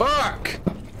 Fuck!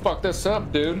 Fuck this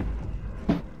up, dude.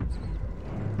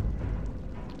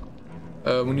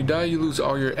 When you die, you lose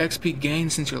all your XP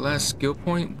gained since your last skill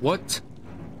point. What?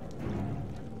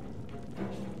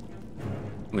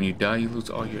 When you die, you lose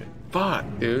all your... Fuck,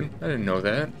 dude. I didn't know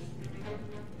that.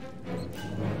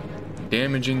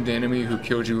 Damaging the enemy who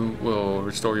killed you will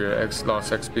restore your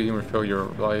lost XP and refill your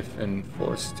life and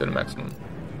force to the maximum.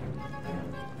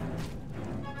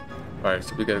 Alright,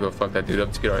 so we gotta go fuck that dude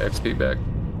up to get our XP back.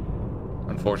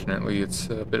 Unfortunately, it's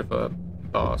a bit of a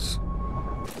boss.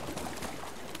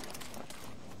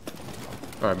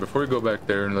 Alright, before we go back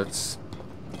there, let's...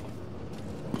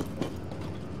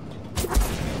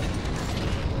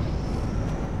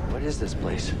 What is this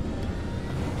place?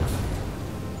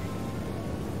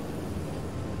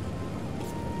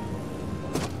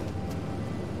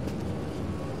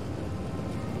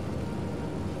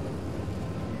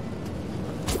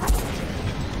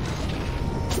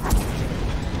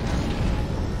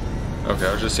 Okay,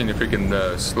 I was just seeing if we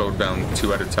can slow down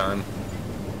 2 at a time.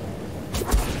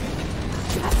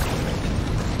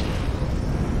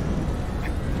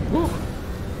 Woo.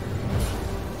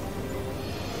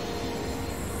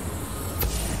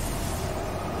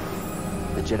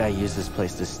 The Jedi used this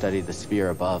place to study the sphere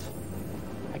above.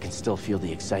 I can still feel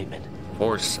the excitement.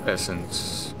 Force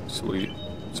essence. Sweet.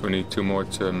 So we need 2 more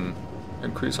to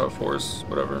increase our force,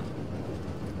 whatever.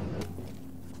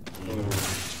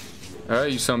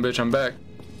 Alright, you son of a bitch, I'm back.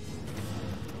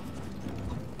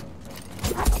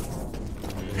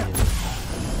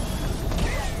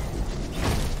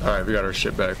 Alright, we got our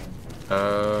shit back.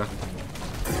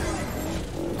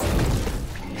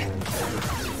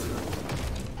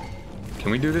 Can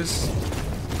we do this?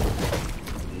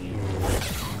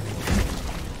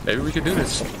 Maybe we could do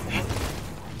this.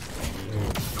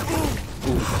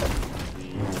 Oof.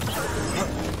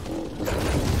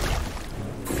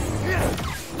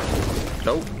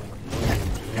 Nope.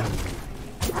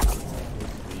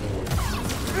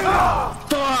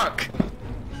 Fuck!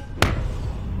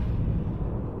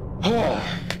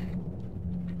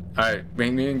 Alright, we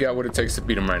ain't got what it takes to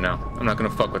beat him right now. I'm not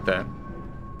gonna fuck with that.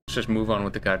 Let's just move on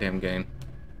with the goddamn game.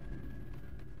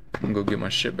 I'm gonna go get my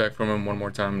shit back from him one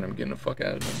more time and I'm getting the fuck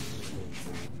out of him.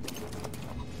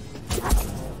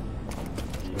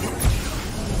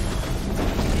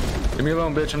 Leave me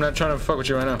alone, bitch. I'm not trying to fuck with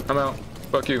you right now. I'm out.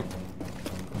 Fuck you.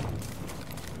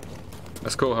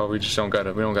 That's cool how we don't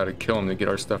gotta kill him to get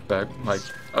our stuff back like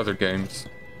other games.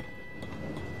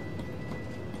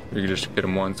 We can just hit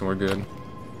him once and we're good.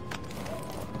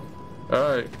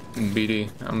 Alright,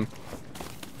 BD, I'm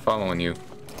following you.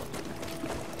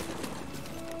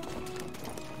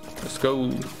 Let's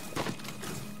go.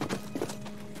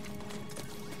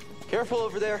 Careful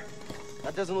over there.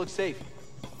 That doesn't look safe.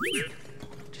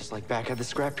 Just like back at the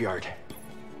scrapyard.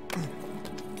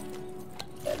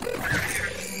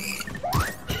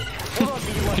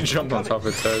 He jumped on top of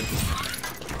his head.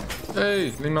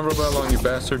 Hey, leave my robot alone, you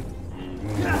bastard.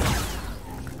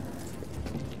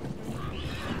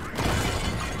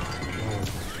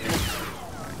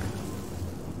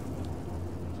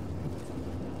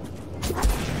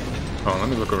 Oh, let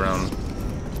me look around.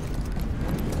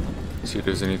 See if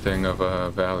there's anything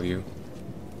of value.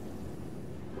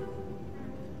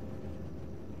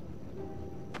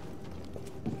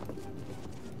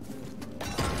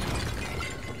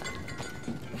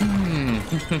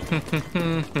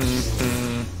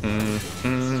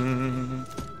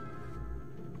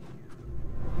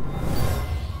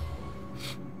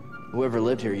 Whoever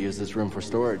lived here used this room for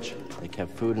storage. They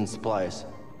kept food and supplies.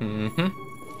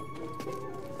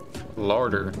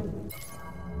 Larder.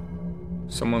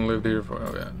 Someone lived here for...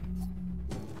 Oh, yeah.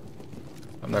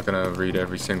 I'm not gonna read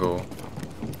every single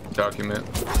document.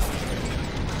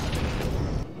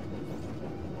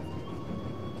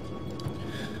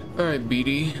 Alright,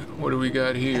 BD. What do we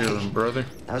got here, brother?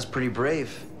 That was pretty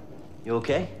brave. You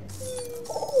okay?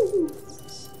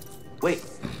 Wait.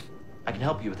 I can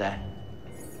help you with that.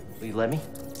 Will you let me?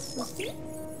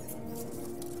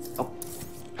 Oh.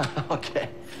 Okay.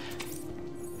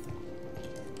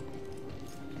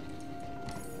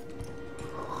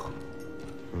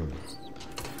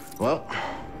 Well,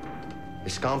 your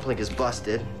scomplink is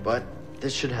busted, but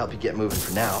this should help you get moving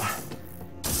for now.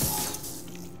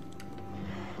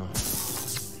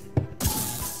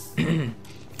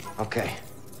 Okay,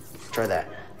 try that.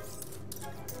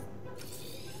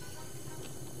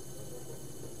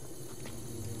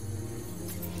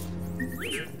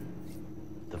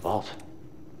 The vault.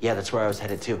 Yeah, that's where I was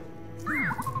headed to.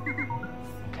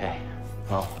 Okay,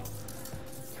 well,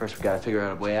 first we gotta figure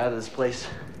out a way out of this place.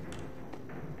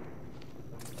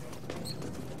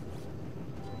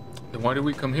 Then why did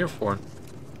we come here for?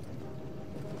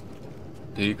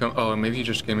 Did he come? Oh, maybe he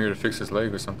just came here to fix his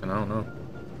leg or something. I don't know.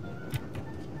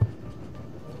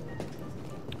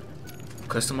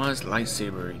 Customized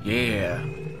lightsaber, yeah.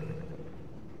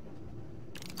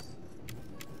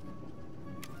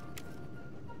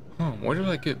 Huh, where did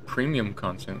I get premium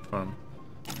content from?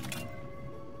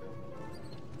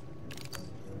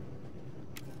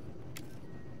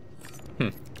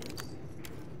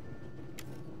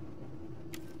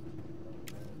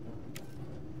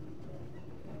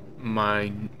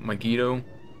 My Guido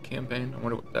campaign? I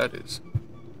wonder what that is.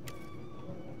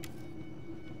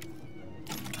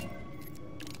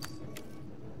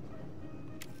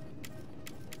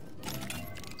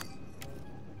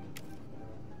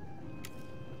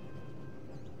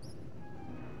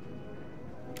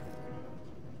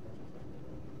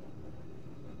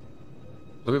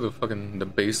 Look at the fucking the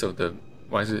base of the.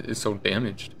 Why is it's so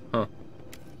damaged? Huh.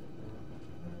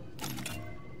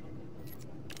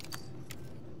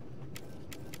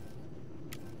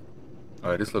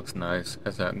 Alright, this looks nice.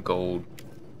 Has that gold.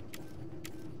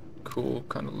 Cool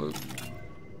kind of look.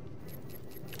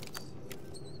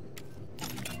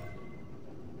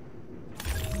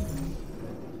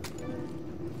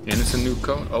 And it's a new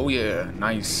color. Oh yeah,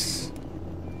 nice.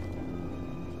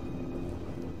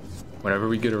 Whenever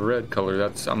we get a red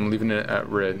color, I'm leaving it at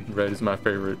red. Red is my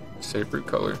favorite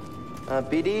color.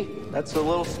 BD, that's a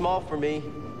little small for me.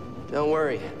 Don't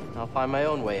worry, I'll find my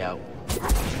own way out.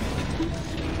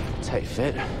 Tight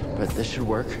fit, but this should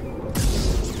work.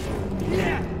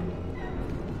 Yeah.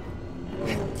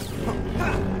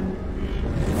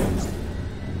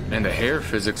 Man, the hair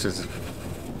physics is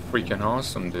freaking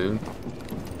awesome, dude.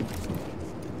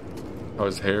 How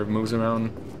his hair moves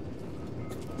around.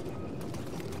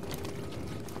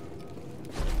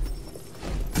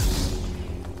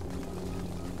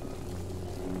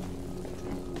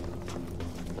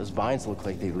 Those vines look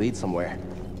like they lead somewhere.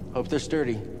 Hope they're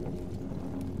sturdy.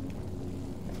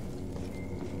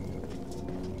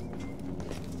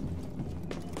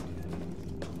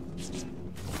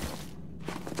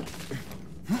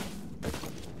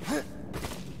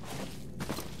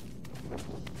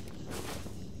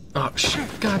 Oh shit,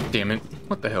 god damn it.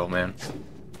 What the hell, man?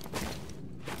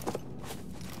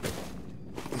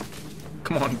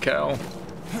 Come on, Cal.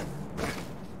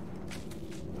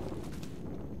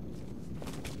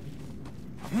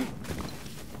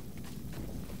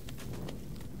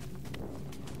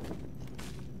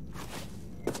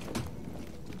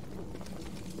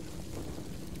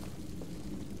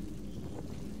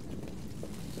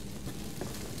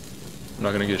 I'm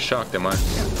not gonna get shocked, am I?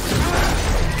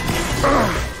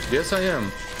 Yes, I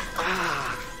am.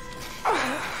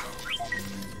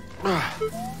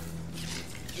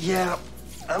 Yeah,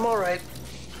 I'm all right.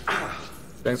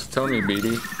 Thanks for telling me,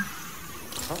 BD.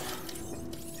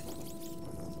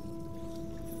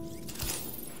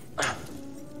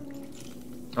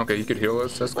 Okay, you could heal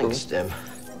us. That's cool. Thanks, Tim.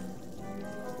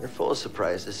 You're full of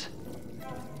surprises.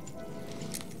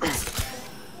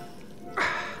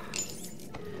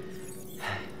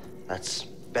 That's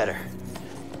better.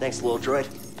 Thanks, little droid.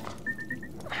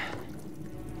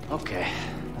 Okay,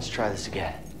 let's try this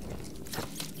again.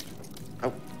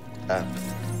 Oh,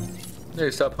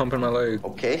 Hey, stop humping my leg.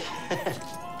 okay.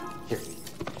 Here,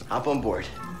 hop on board.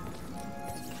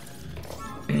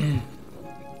 That'd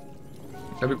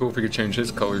be cool if we could change his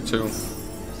color too.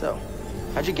 So,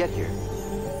 how'd you get here?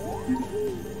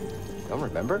 Don't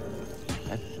remember?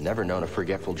 I've never known a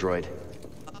forgetful droid.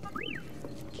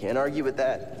 Can't argue with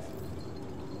that.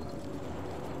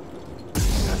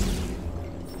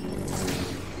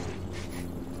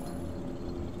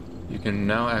 You can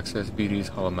now access BD's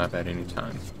holomap at any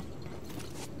time.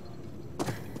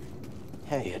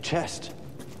 Hey, a chest.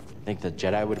 Think the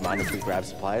Jedi would mind if we grab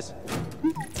supplies?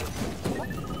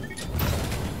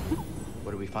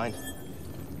 What do we find?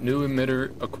 New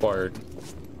emitter acquired.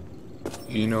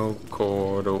 You know,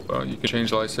 code. You can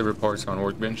change lightsaber parts on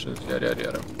workbenches. Yada yada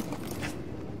yada.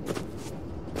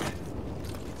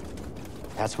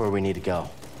 That's where we need to go.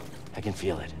 I can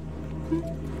feel it.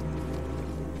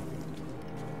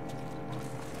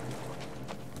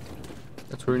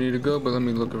 That's where we need to go, but let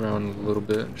me look around a little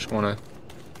bit. Just want to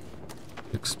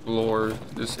explore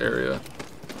this area.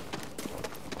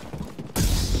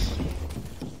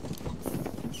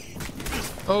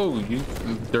 Oh, you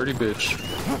dirty bitch.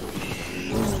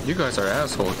 You guys are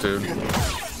assholes, dude.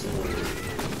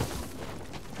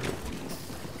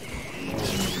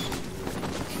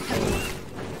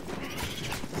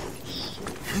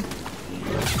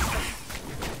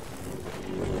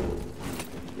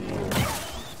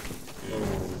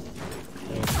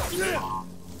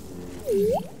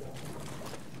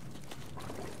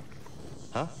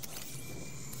 Huh?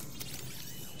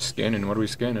 Scanning. What are we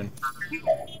scanning?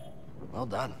 Well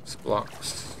done. It's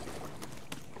blocks.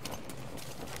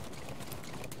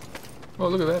 Oh,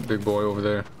 look at that big boy over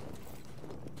there.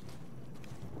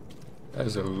 That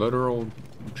is a literal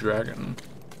dragon.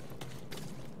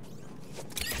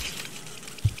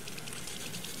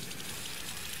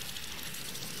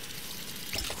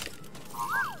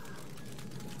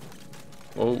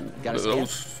 Whoa, look at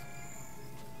those.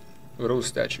 Look at those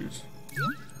statues.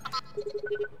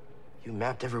 You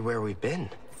mapped everywhere we've been.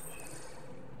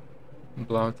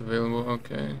 Blocked available,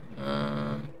 okay.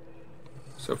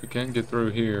 So if we can't get through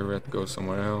here, we have to go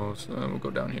somewhere else. We'll go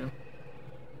down here.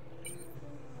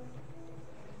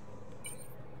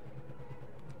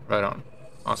 Right on.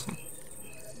 Awesome.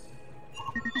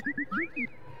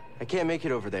 I can't make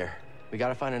it over there. We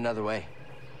gotta find another way.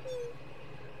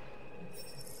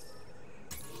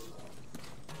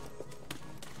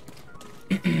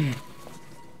 Can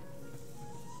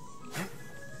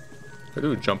I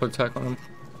do a jump attack on him?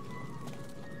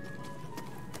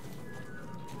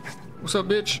 What's up,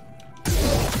 bitch?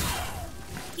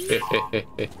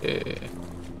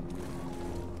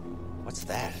 What's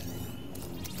that?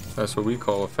 That's what we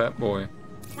call a fat boy.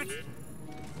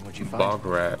 What'd you find? Bog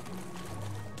rat.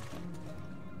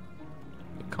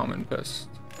 A common pest.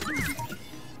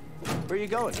 Where are you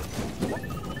going?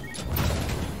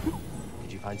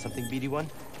 Did you find something, BD1?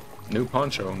 New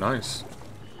poncho, nice.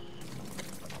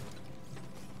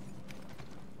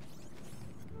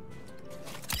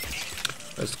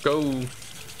 Let's go.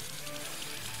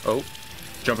 Oh,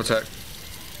 jump attack.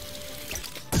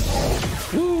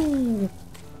 Woo!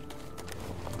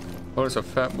 Oh, there's a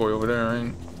fat boy over there,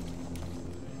 ain't?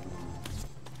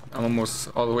 I'm almost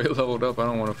all the way leveled up. I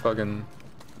don't want to fucking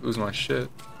lose my shit.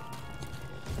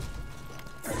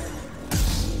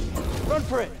 Run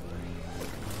for it!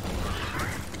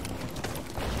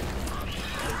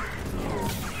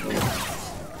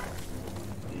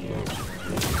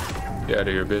 Get out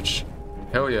of here, bitch.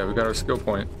 Hell yeah, we got our skill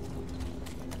point.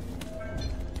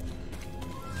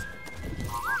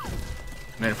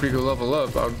 Man, if we could level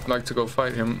up, I'd like to go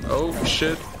fight him. Oh,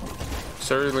 shit.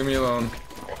 Sir, leave me alone.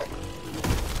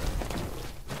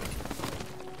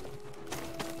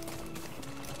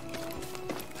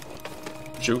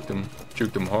 Juked him.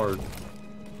 Juked him hard.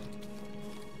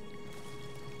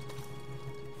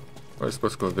 We're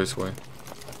supposed to go this way.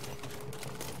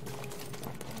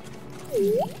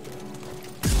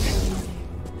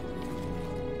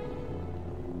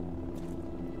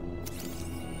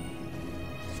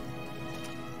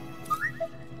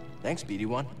 Thanks,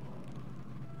 BD1.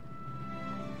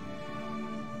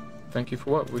 Thank you for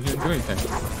what? We didn't do anything.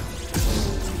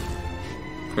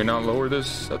 Can we not lower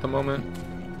this at the moment?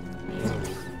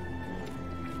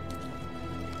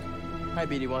 Hi,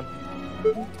 BD1.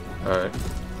 Alright.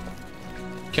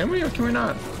 Can we or can we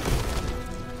not?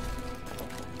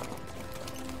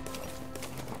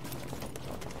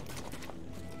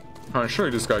 Alright,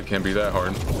 surely this guy can't be that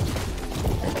hard.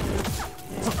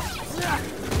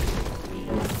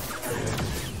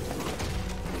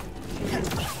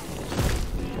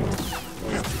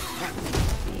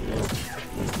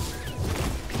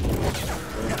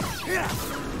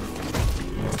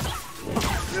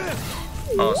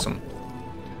 Awesome.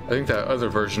 I think that other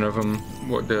version of him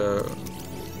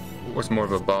was more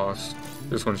of a boss.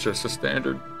 This one's just a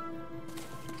standard.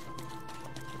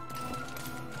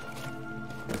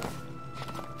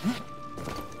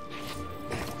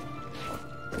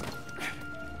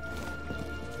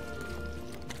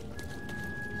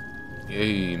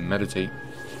 Yay, meditate.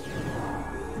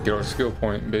 Get our skill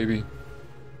point, baby.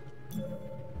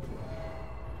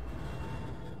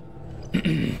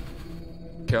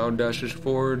 Cal dashes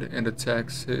forward and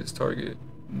attacks his target.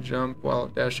 Jump while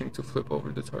dashing to flip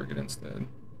over the target instead.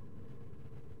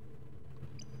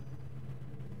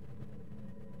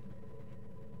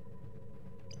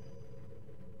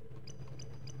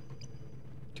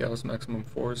 Cal's maximum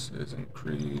force is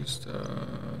increased.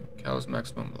 Cal's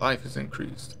maximum life is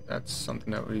increased. That's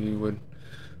something that we would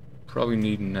probably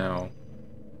need now,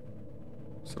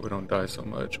 so we don't die so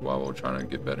much while we're trying to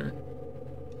get better.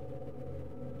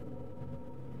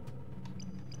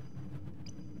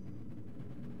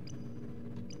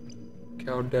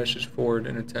 Cal dashes forward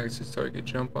and attacks his target.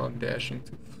 Jump while dashing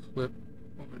to flip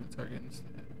over the target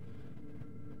instead.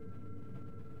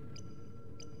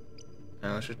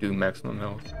 Now let's just do maximum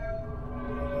health.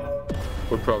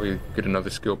 We'll probably get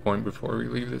another skill point before we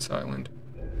leave this island.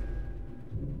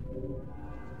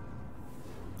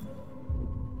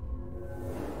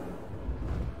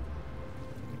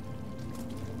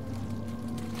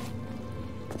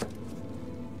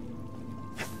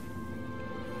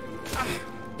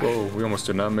 Whoa, we almost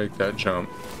did not make that jump.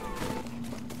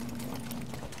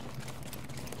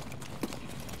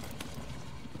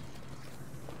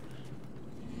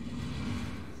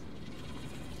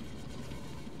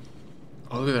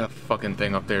 Oh, look at that fucking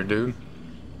thing up there, dude.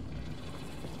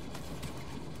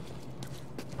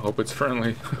 I hope it's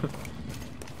friendly.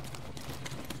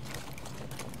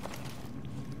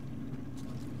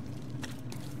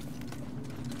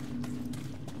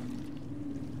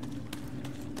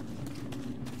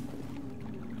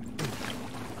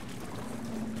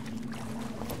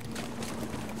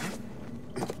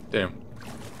 Damn.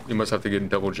 You must have to get a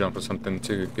double jump or something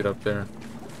to get up there.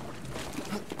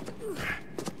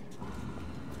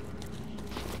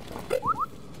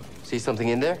 See something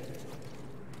in there?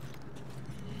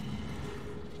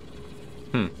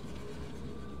 The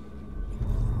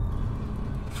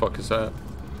fuck is that?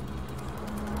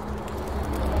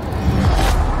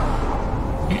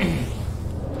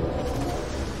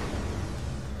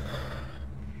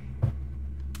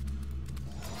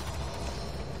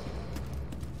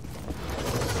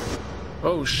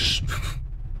 Oh sh!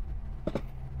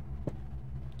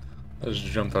 I just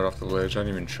jumped out off the ledge. I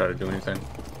didn't even try to do anything.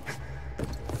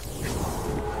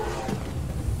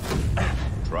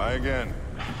 Try again.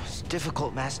 It's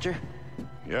difficult, Master.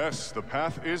 Yes, the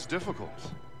path is difficult.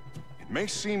 It may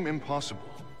seem impossible,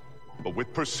 but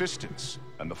with persistence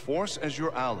and the Force as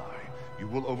your ally, you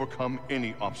will overcome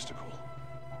any obstacle.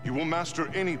 You will master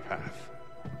any path.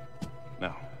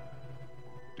 Now,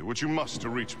 do what you must to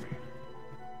reach me.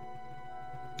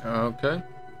 Okay.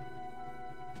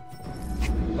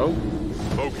 Oh.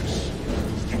 Focus.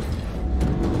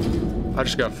 I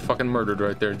just got fucking murdered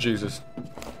right there, Jesus.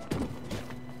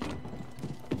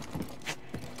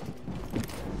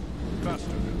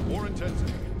 Faster, more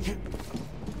intensity.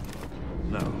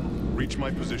 Now, reach my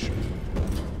position.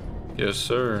 Yes,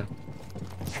 sir.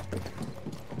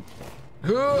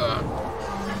 I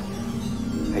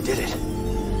did it.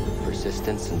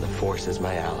 Persistence and the Force is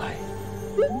my ally.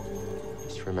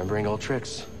 Just remembering old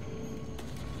tricks.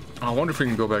 I wonder if we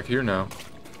can go back here now.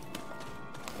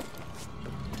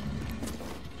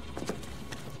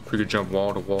 If we could jump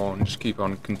wall to wall and just keep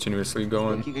on continuously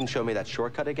going. Think you can show me that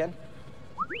shortcut again?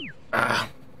 Ah.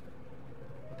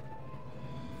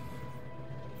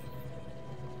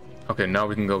 Okay, now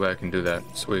we can go back and do that.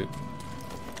 Sweet.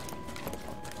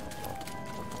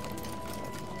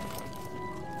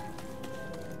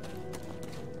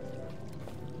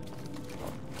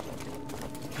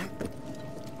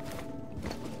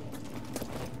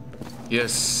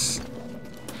 Yes.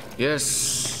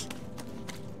 Yes.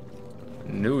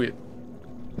 knew it.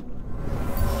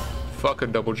 Fuck a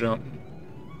double jump.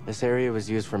 This area was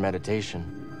used for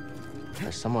meditation.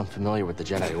 There's someone familiar with the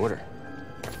Jedi Order.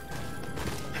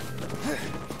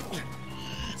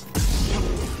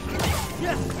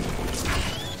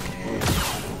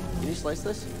 Can you slice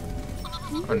this?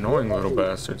 Annoying little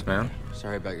bastards, man.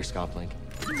 Sorry about your scalp link.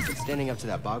 Standing up to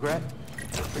that bog rat?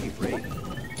 Pretty brave.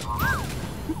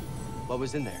 What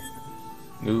was in there?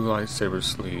 New lightsaber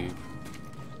sleeve.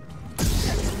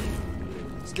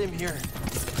 Stim here.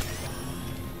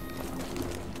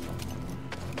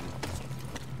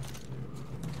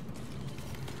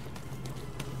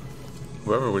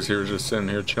 Whoever was here was just sitting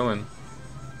here chilling.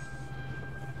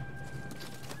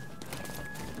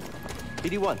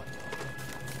 BD1.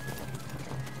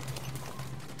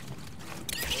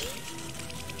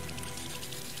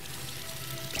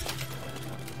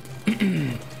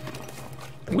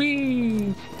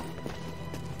 Whee!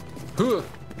 Huh.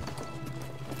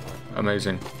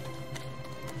 Amazing.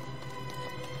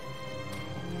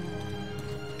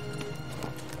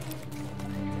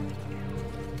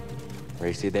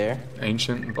 Racy there?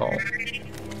 Ancient ball. You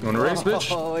wanna race, bitch?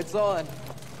 Oh, it's on.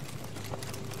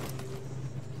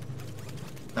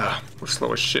 Ah, we're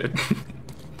slow as shit.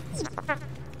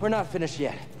 We're not finished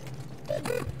yet.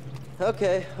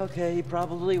 Okay, you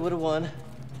probably would have won.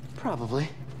 Probably.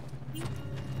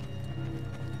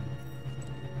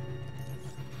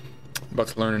 About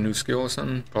to learn a new skill or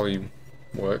something? Probably,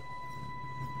 what?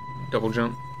 Double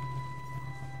jump?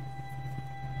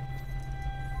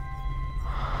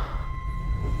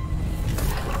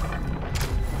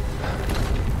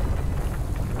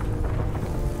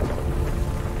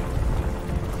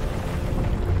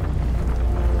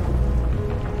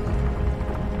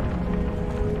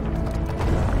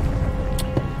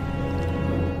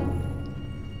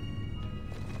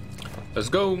 Let's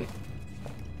go.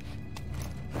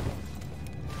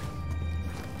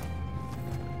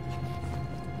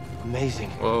 Amazing.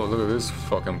 Whoa, look at this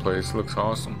fucking place. Looks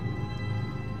awesome.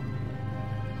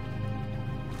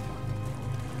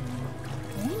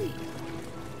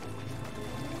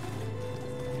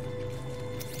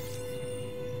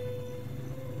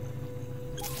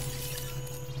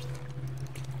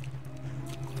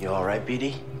 You all right,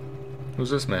 BD? Who's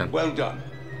this man? Well done,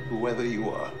 whoever you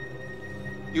are.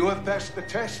 You have passed the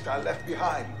test I left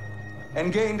behind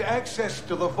and gained access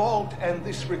to the vault and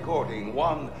this recording,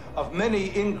 one of many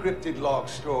encrypted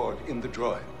logs stored in the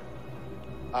droid.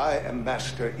 I am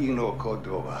Master Eno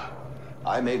Cordova.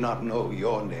 I may not know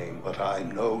your name, but I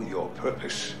know your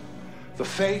purpose. The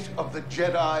fate of the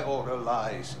Jedi Order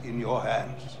lies in your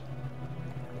hands.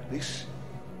 This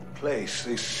place,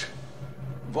 this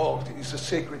vault, is a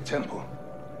sacred temple,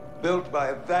 built by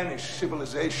a vanished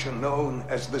civilization known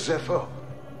as the Zepho.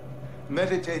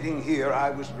 Meditating here, I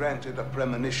was granted a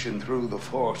premonition through the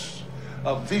Force,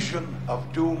 a vision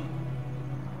of doom.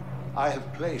 I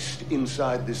have placed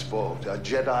inside this vault a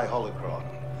Jedi holocron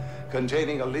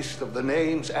containing a list of the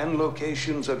names and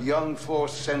locations of young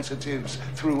Force sensitives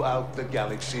throughout the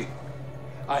galaxy.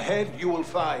 Ahead, you will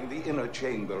find the inner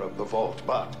chamber of the vault,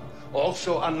 but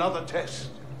also another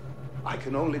test. I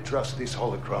can only trust this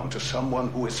holocron to someone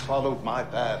who has followed my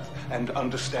path and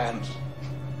understands.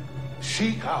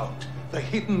 Seek out the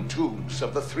hidden tombs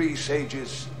of the three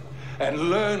sages and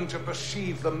learn to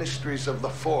perceive the mysteries of the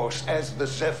Force as the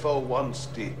Zepho once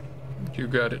did. You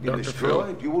got it, Dr. In this Phil.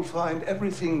 droid, you will find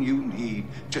everything you need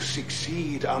to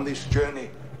succeed on this journey.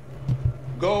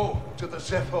 Go to the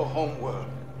Zepho homeworld.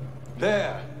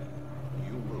 There,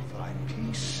 you will find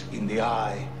peace in the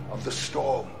eye of the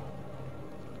storm.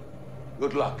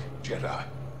 Good luck, Jedi.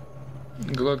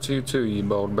 Good luck to you too, you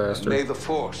bald bastard. May the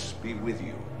Force be with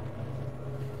you.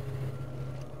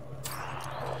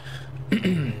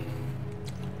 I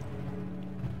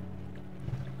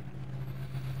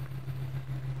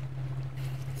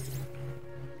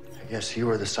guess you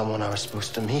were the someone I was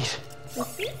supposed to meet.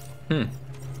 Oh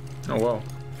well.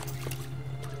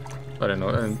 I didn't know.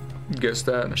 I didn't guess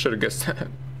that. I should have guessed that.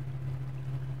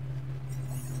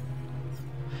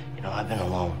 You know, I've been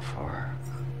alone for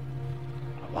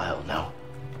a while now.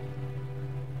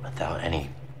 Without any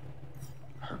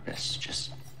purpose,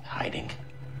 just hiding.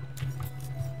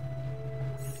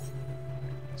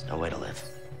 There's no way to live.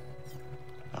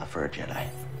 Not for a Jedi.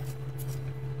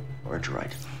 Or a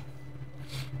droid.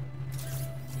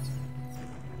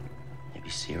 Maybe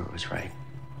Seer was right.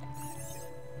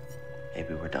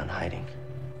 Maybe we're done hiding.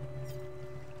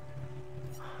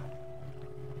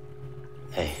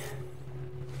 Hey.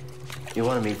 You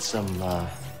want to meet some,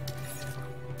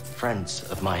 friends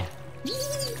of mine?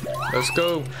 Let's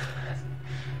go.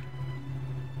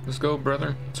 Let's go,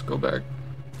 brother. Let's go back.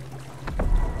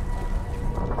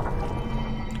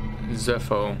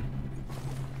 Zepho.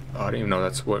 Oh, I didn't even know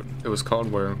that's what it was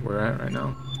called where we're at right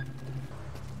now.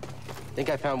 Think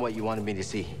I found what you wanted me to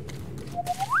see.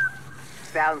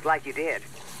 Sounds like you did.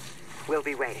 We'll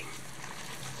be waiting.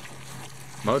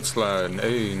 Mudslide.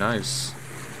 Hey, nice.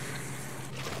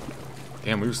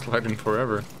 Damn, we were sliding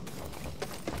forever.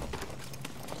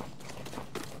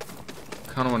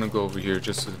 Kind of want to go over here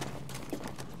just to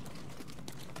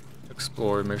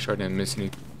explore, make sure I didn't miss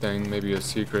anything. Maybe a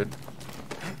secret.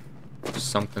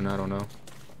 Something, I don't know.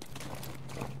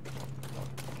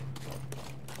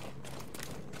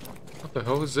 What the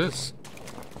hell is this?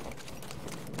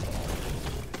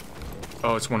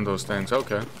 Oh, it's one of those things.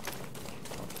 Okay.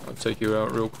 I'll take you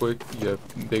out real quick. You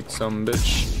big some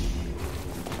bitch.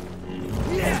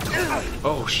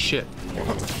 Oh, shit.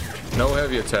 No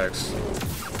heavy attacks.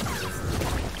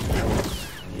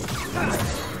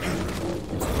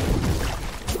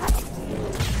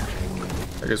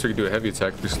 I guess we could do a heavy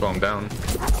attack if we slow him down.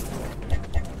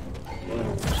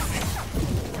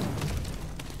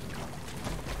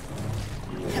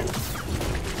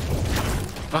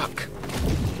 Fuck.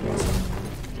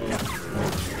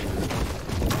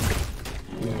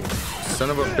 Son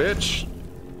of a bitch.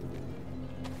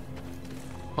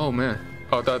 Oh man.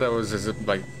 Oh, I thought that was his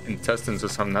like intestines or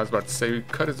something. I was about to say we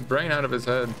cut his brain out of his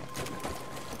head.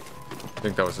 I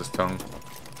think that was his tongue.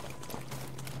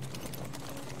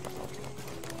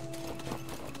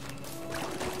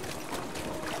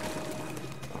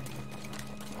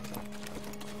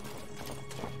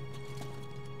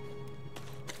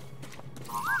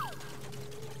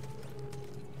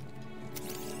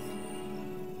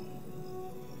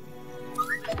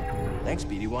 Thanks,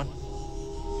 BD1.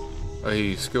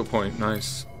 Hey, skill point,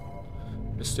 nice.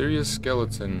 Mysterious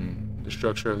skeleton. The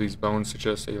structure of these bones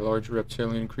suggests a large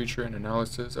reptilian creature, and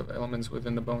analysis of elements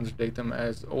within the bones date them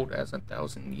as old as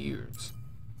 1,000 years.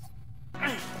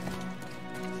 Can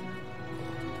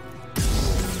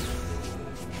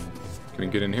we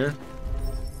get in here?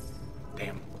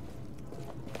 Damn.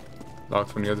 Locked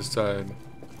from the other side.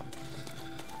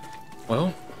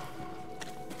 Well.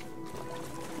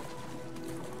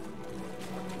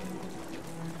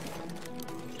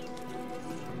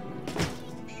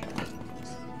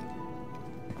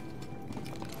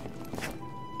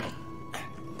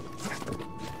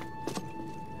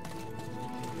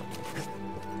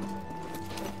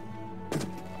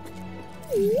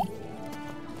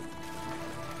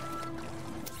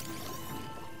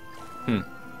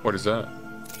 What is that?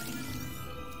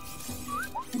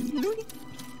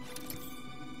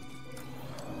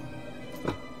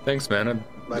 Thanks, man.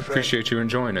 I appreciate you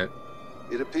enjoying it.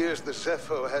 It appears the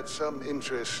Zepho had some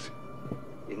interest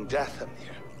in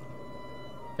Dathomir.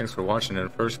 Thanks for watching in the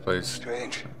first place.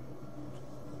 Strange.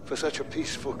 For such a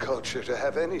peaceful culture to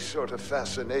have any sort of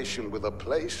fascination with a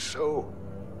place so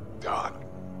dark.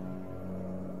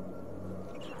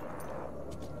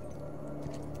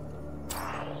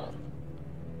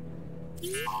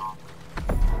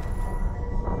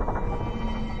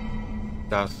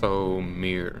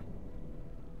 Dathomir.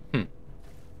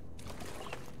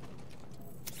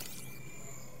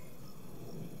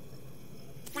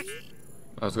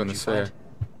 I was gonna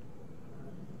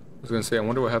say, I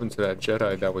wonder what happened to that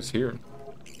Jedi that was here.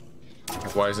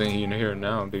 Like, why isn't he in here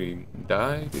now? Did he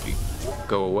die? Did he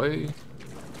go away?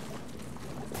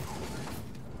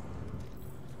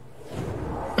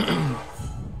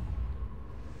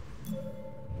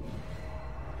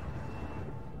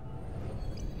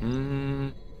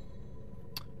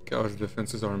 Gal's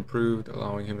defenses are improved,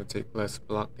 allowing him to take less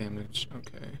block damage.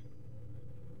 Okay.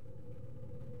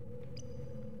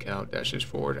 Gal dashes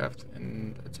forward after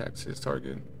and attacks his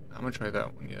target. I'm gonna try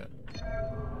that one yet.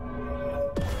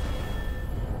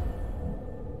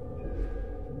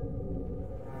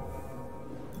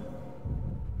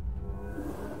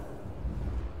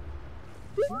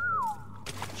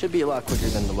 Should be a lot quicker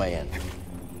than the way in.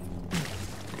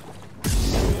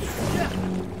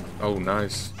 Oh,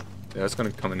 nice. Yeah, that's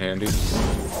gonna come in handy.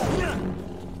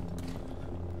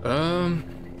 I'm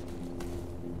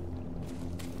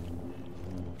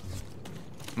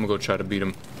gonna go try to beat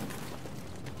him.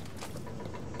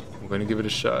 I'm gonna give it a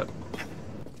shot.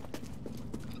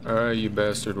 Alright, you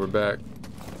bastard, we're back.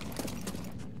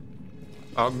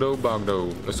 Ogdo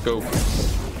Bogdo, let's go.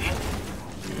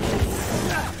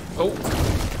 Oh,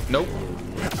 nope.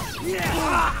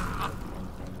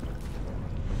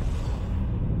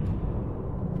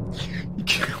 You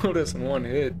killed us in one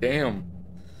hit, damn.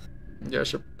 Yeah,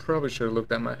 I probably should have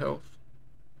looked at my health.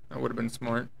 That would have been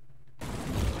smart.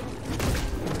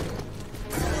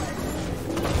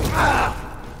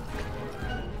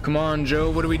 Come on,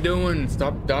 Joe, what are we doing?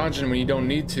 Stop dodging when you don't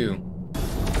need to.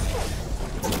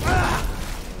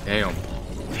 Damn.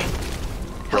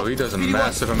 Bro, he does a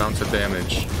massive amount of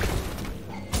damage.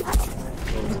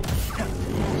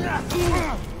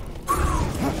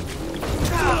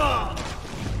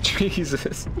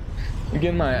 Jesus. I'm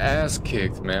getting my ass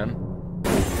kicked, man.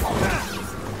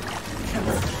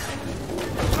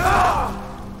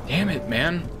 Damn it,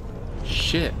 man.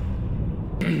 Shit.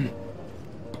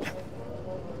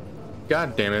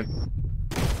 God damn it.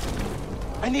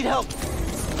 I need help.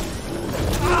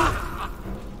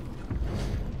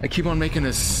 I keep on making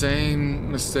the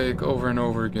same mistake over and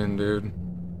over again, dude.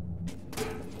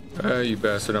 You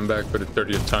bastard, I'm back for the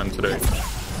 30th time today.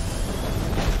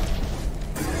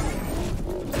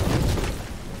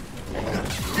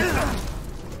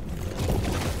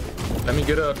 Let me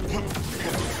get up.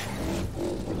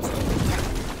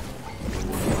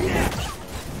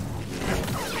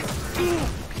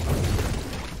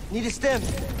 Need a stem.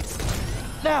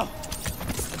 Now.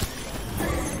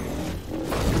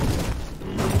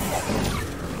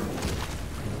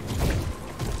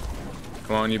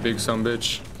 Come on, you big son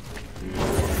bitch.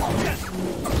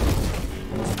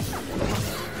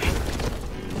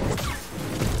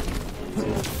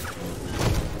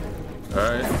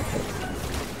 Alright.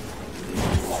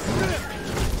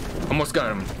 Almost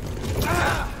got him.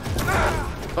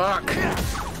 Fuck.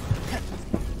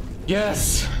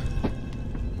 Yes.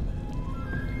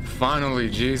 Finally,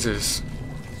 Jesus.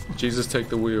 Jesus, take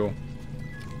the wheel.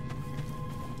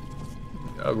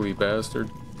 You ugly bastard.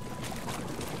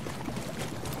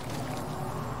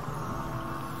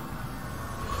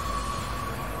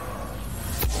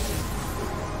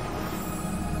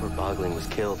 Bogling was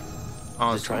killed.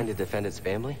 Awesome. Just trying to defend its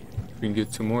family? If we can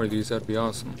get 2 more of these, that'd be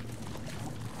awesome.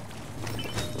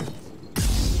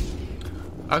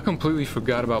 I completely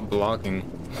forgot about blocking.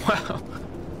 Wow.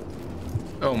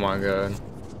 Oh my god.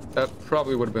 That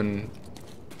probably would have been...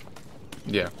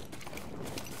 Yeah.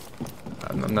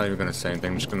 I'm not even gonna say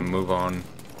anything. I'm just gonna move on.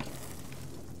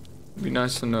 It'd be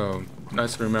nice to know.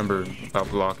 Nice to remember about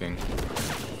blocking.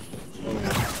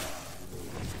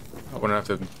 I wouldn't have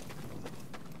to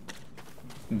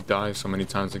die so many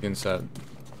times against that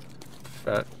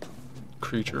fat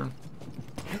creature.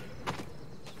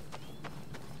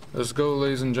 Let's go,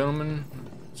 ladies and gentlemen.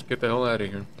 Let's get the hell out of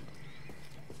here.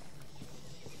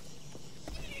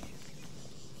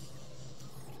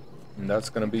 And that's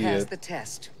gonna be Pass it. the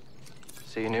test.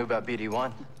 So you knew about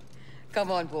BD-1?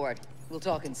 Come on board. We'll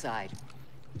talk inside.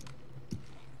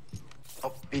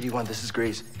 Oh, BD-1, this is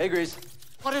Grease. Hey, Grease.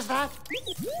 What is that?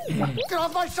 Get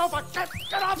off my sofa!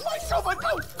 Get off my sofa!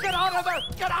 Don't! Get out of there!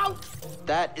 Get out!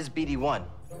 That is BD-1.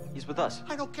 He's with us.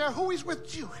 I don't care who he's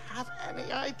with. Do you have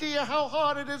any idea how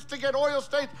hard it is to get oil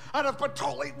stains out of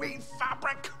petroleum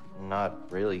fabric?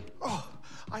 Not really. Oh,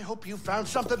 I hope you found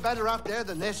something better out there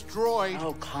than this droid.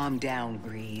 Oh, calm down,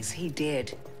 Grease. He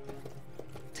did.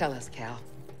 Tell us, Cal.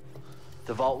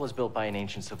 The vault was built by an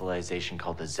ancient civilization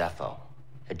called the Zepho.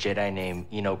 A Jedi named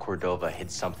Eno Cordova hid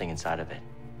something inside of it.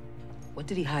 What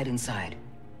did he hide inside?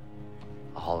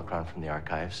 A holocron from the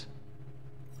archives.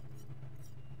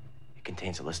 It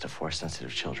contains a list of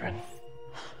Force-sensitive children.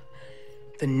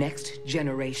 The next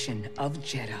generation of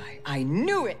Jedi. I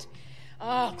knew it!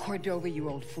 Ah, Cordova, you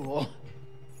old fool.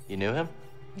 You knew him?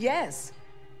 Yes.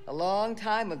 A long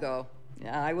time ago.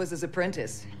 I was his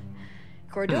apprentice.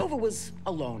 Cordova was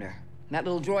a loner. That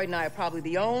little droid and I are probably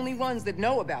the only ones that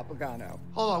know about Bogano.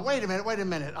 Hold on, wait a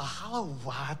minute. A holo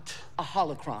what? A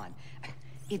holocron.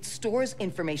 It stores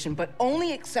information, but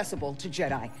only accessible to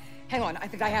Jedi. Hang on, I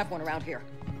think I have one around here.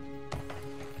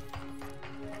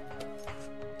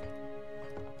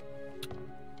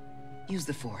 Use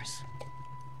the Force.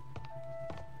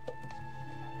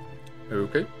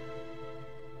 Okay.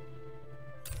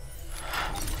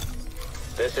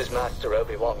 This is Master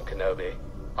Obi-Wan Kenobi.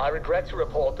 I regret to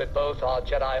report that both our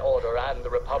Jedi Order and the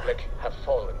Republic have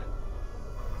fallen.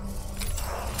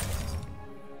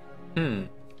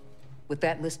 With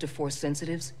that list of Force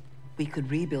sensitives, we could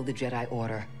rebuild the Jedi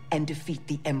Order and defeat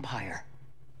the Empire.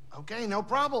 Okay, no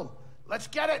problem. Let's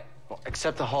get it. Well,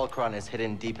 except the holocron is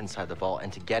hidden deep inside the vault,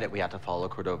 and to get it, we have to follow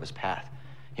Cordova's path.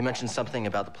 He mentioned something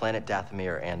about the planet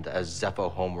Dathomir and a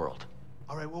Zepho homeworld.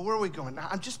 All right, well, where are we going?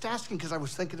 I'm just asking because I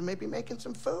was thinking of maybe making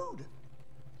some food.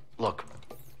 Look,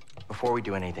 before we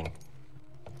do anything,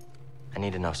 I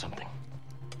need to know something.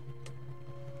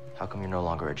 How come you're no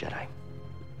longer a Jedi?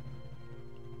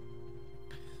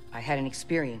 I had an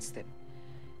experience that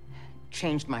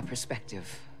changed my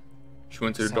perspective. She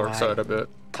went to the dark side a bit.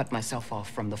 Cut myself off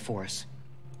from the Force.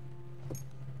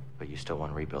 But you still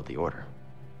want to rebuild the Order.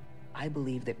 I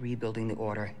believe that rebuilding the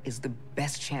Order is the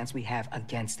best chance we have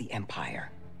against the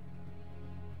Empire.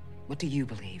 What do you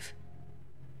believe?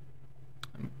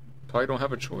 Probably don't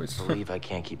have a choice. I believe I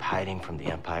can't keep hiding from the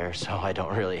Empire, so I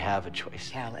don't really have a choice.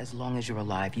 Cal, as long as you're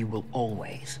alive, you will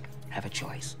always have a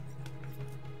choice.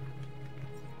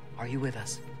 Are you with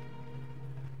us?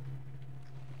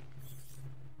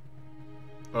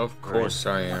 Of course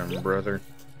I am, brother.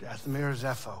 Dathomir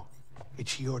Zepho,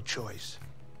 it's your choice.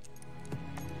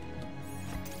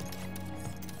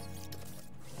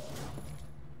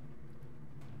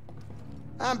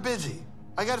 I'm busy.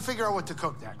 I gotta figure out what to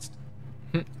cook next.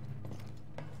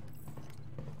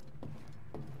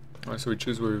 Alright, so we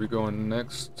choose where we're going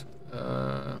next.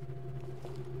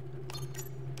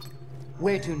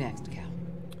 Where to next, Cal?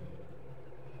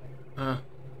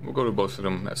 We'll go to both of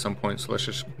them at some point, so let's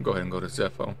just go ahead and go to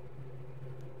Zepho.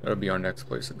 That'll be our next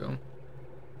place to go.